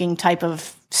start thinking type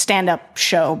of stand-up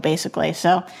show, basically.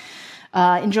 So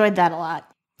enjoyed that a lot.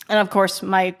 And of course,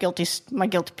 my guilty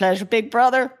pleasure, Big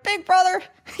Brother.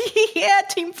 Yeah,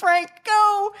 Team Frank,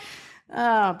 go.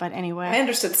 But anyway, I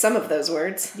understood some of those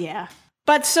words. Yeah.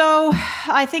 But so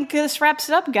I think this wraps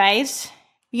it up, guys.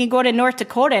 We can go to North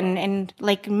Dakota and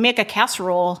like make a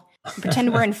casserole and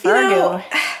pretend we're in Fargo.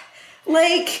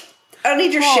 I don't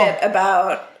need your shit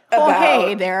about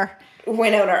hey there,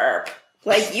 Winona Earp.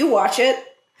 Like, you watch it.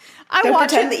 Don't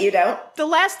pretend that you don't. The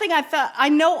last thing I thought, I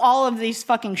know all of these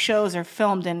fucking shows are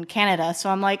filmed in Canada, so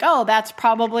I'm like, oh, that's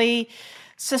probably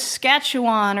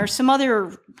Saskatchewan or some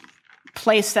other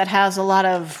place that has a lot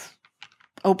of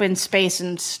open space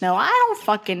and snow. I don't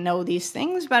fucking know these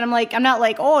things, but I'm not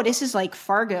like, oh, this is like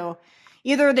Fargo.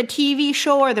 Either the TV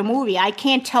show or the movie. I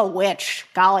can't tell which.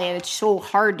 Golly, it's so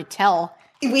hard to tell.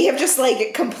 We have just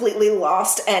completely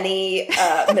lost any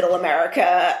Middle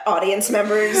America audience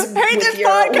members with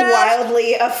your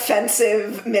wildly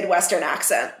offensive Midwestern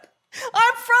accent.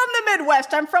 I'm from the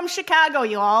Midwest. I'm from Chicago,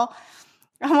 y'all.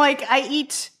 I'm like, I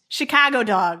eat Chicago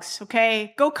dogs,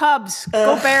 okay? Go Cubs.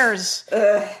 Go Bears.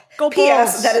 Go Bulls.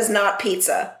 P.S. That is not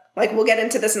pizza. We'll get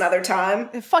into this another time.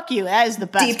 Fuck you. That is the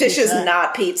best Deep dish pizza. is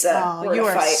not pizza. Oh, you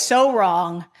are so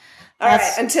wrong. All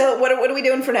right. Until, what are we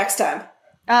doing for next time?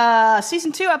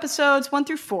 Season 2, episodes 1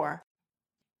 through 4.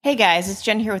 Hey guys, it's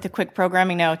Jen here with a quick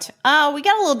programming note. We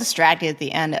got a little distracted at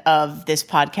the end of this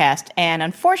podcast and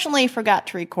unfortunately forgot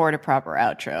to record a proper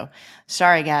outro.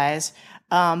 Sorry guys.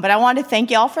 But I wanted to thank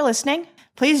you all for listening.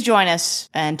 Please join us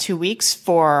in 2 weeks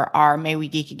for our May We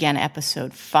Geek Again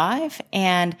episode 5.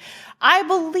 And I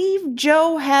believe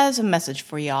Joe has a message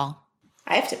for y'all.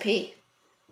 I have to pee.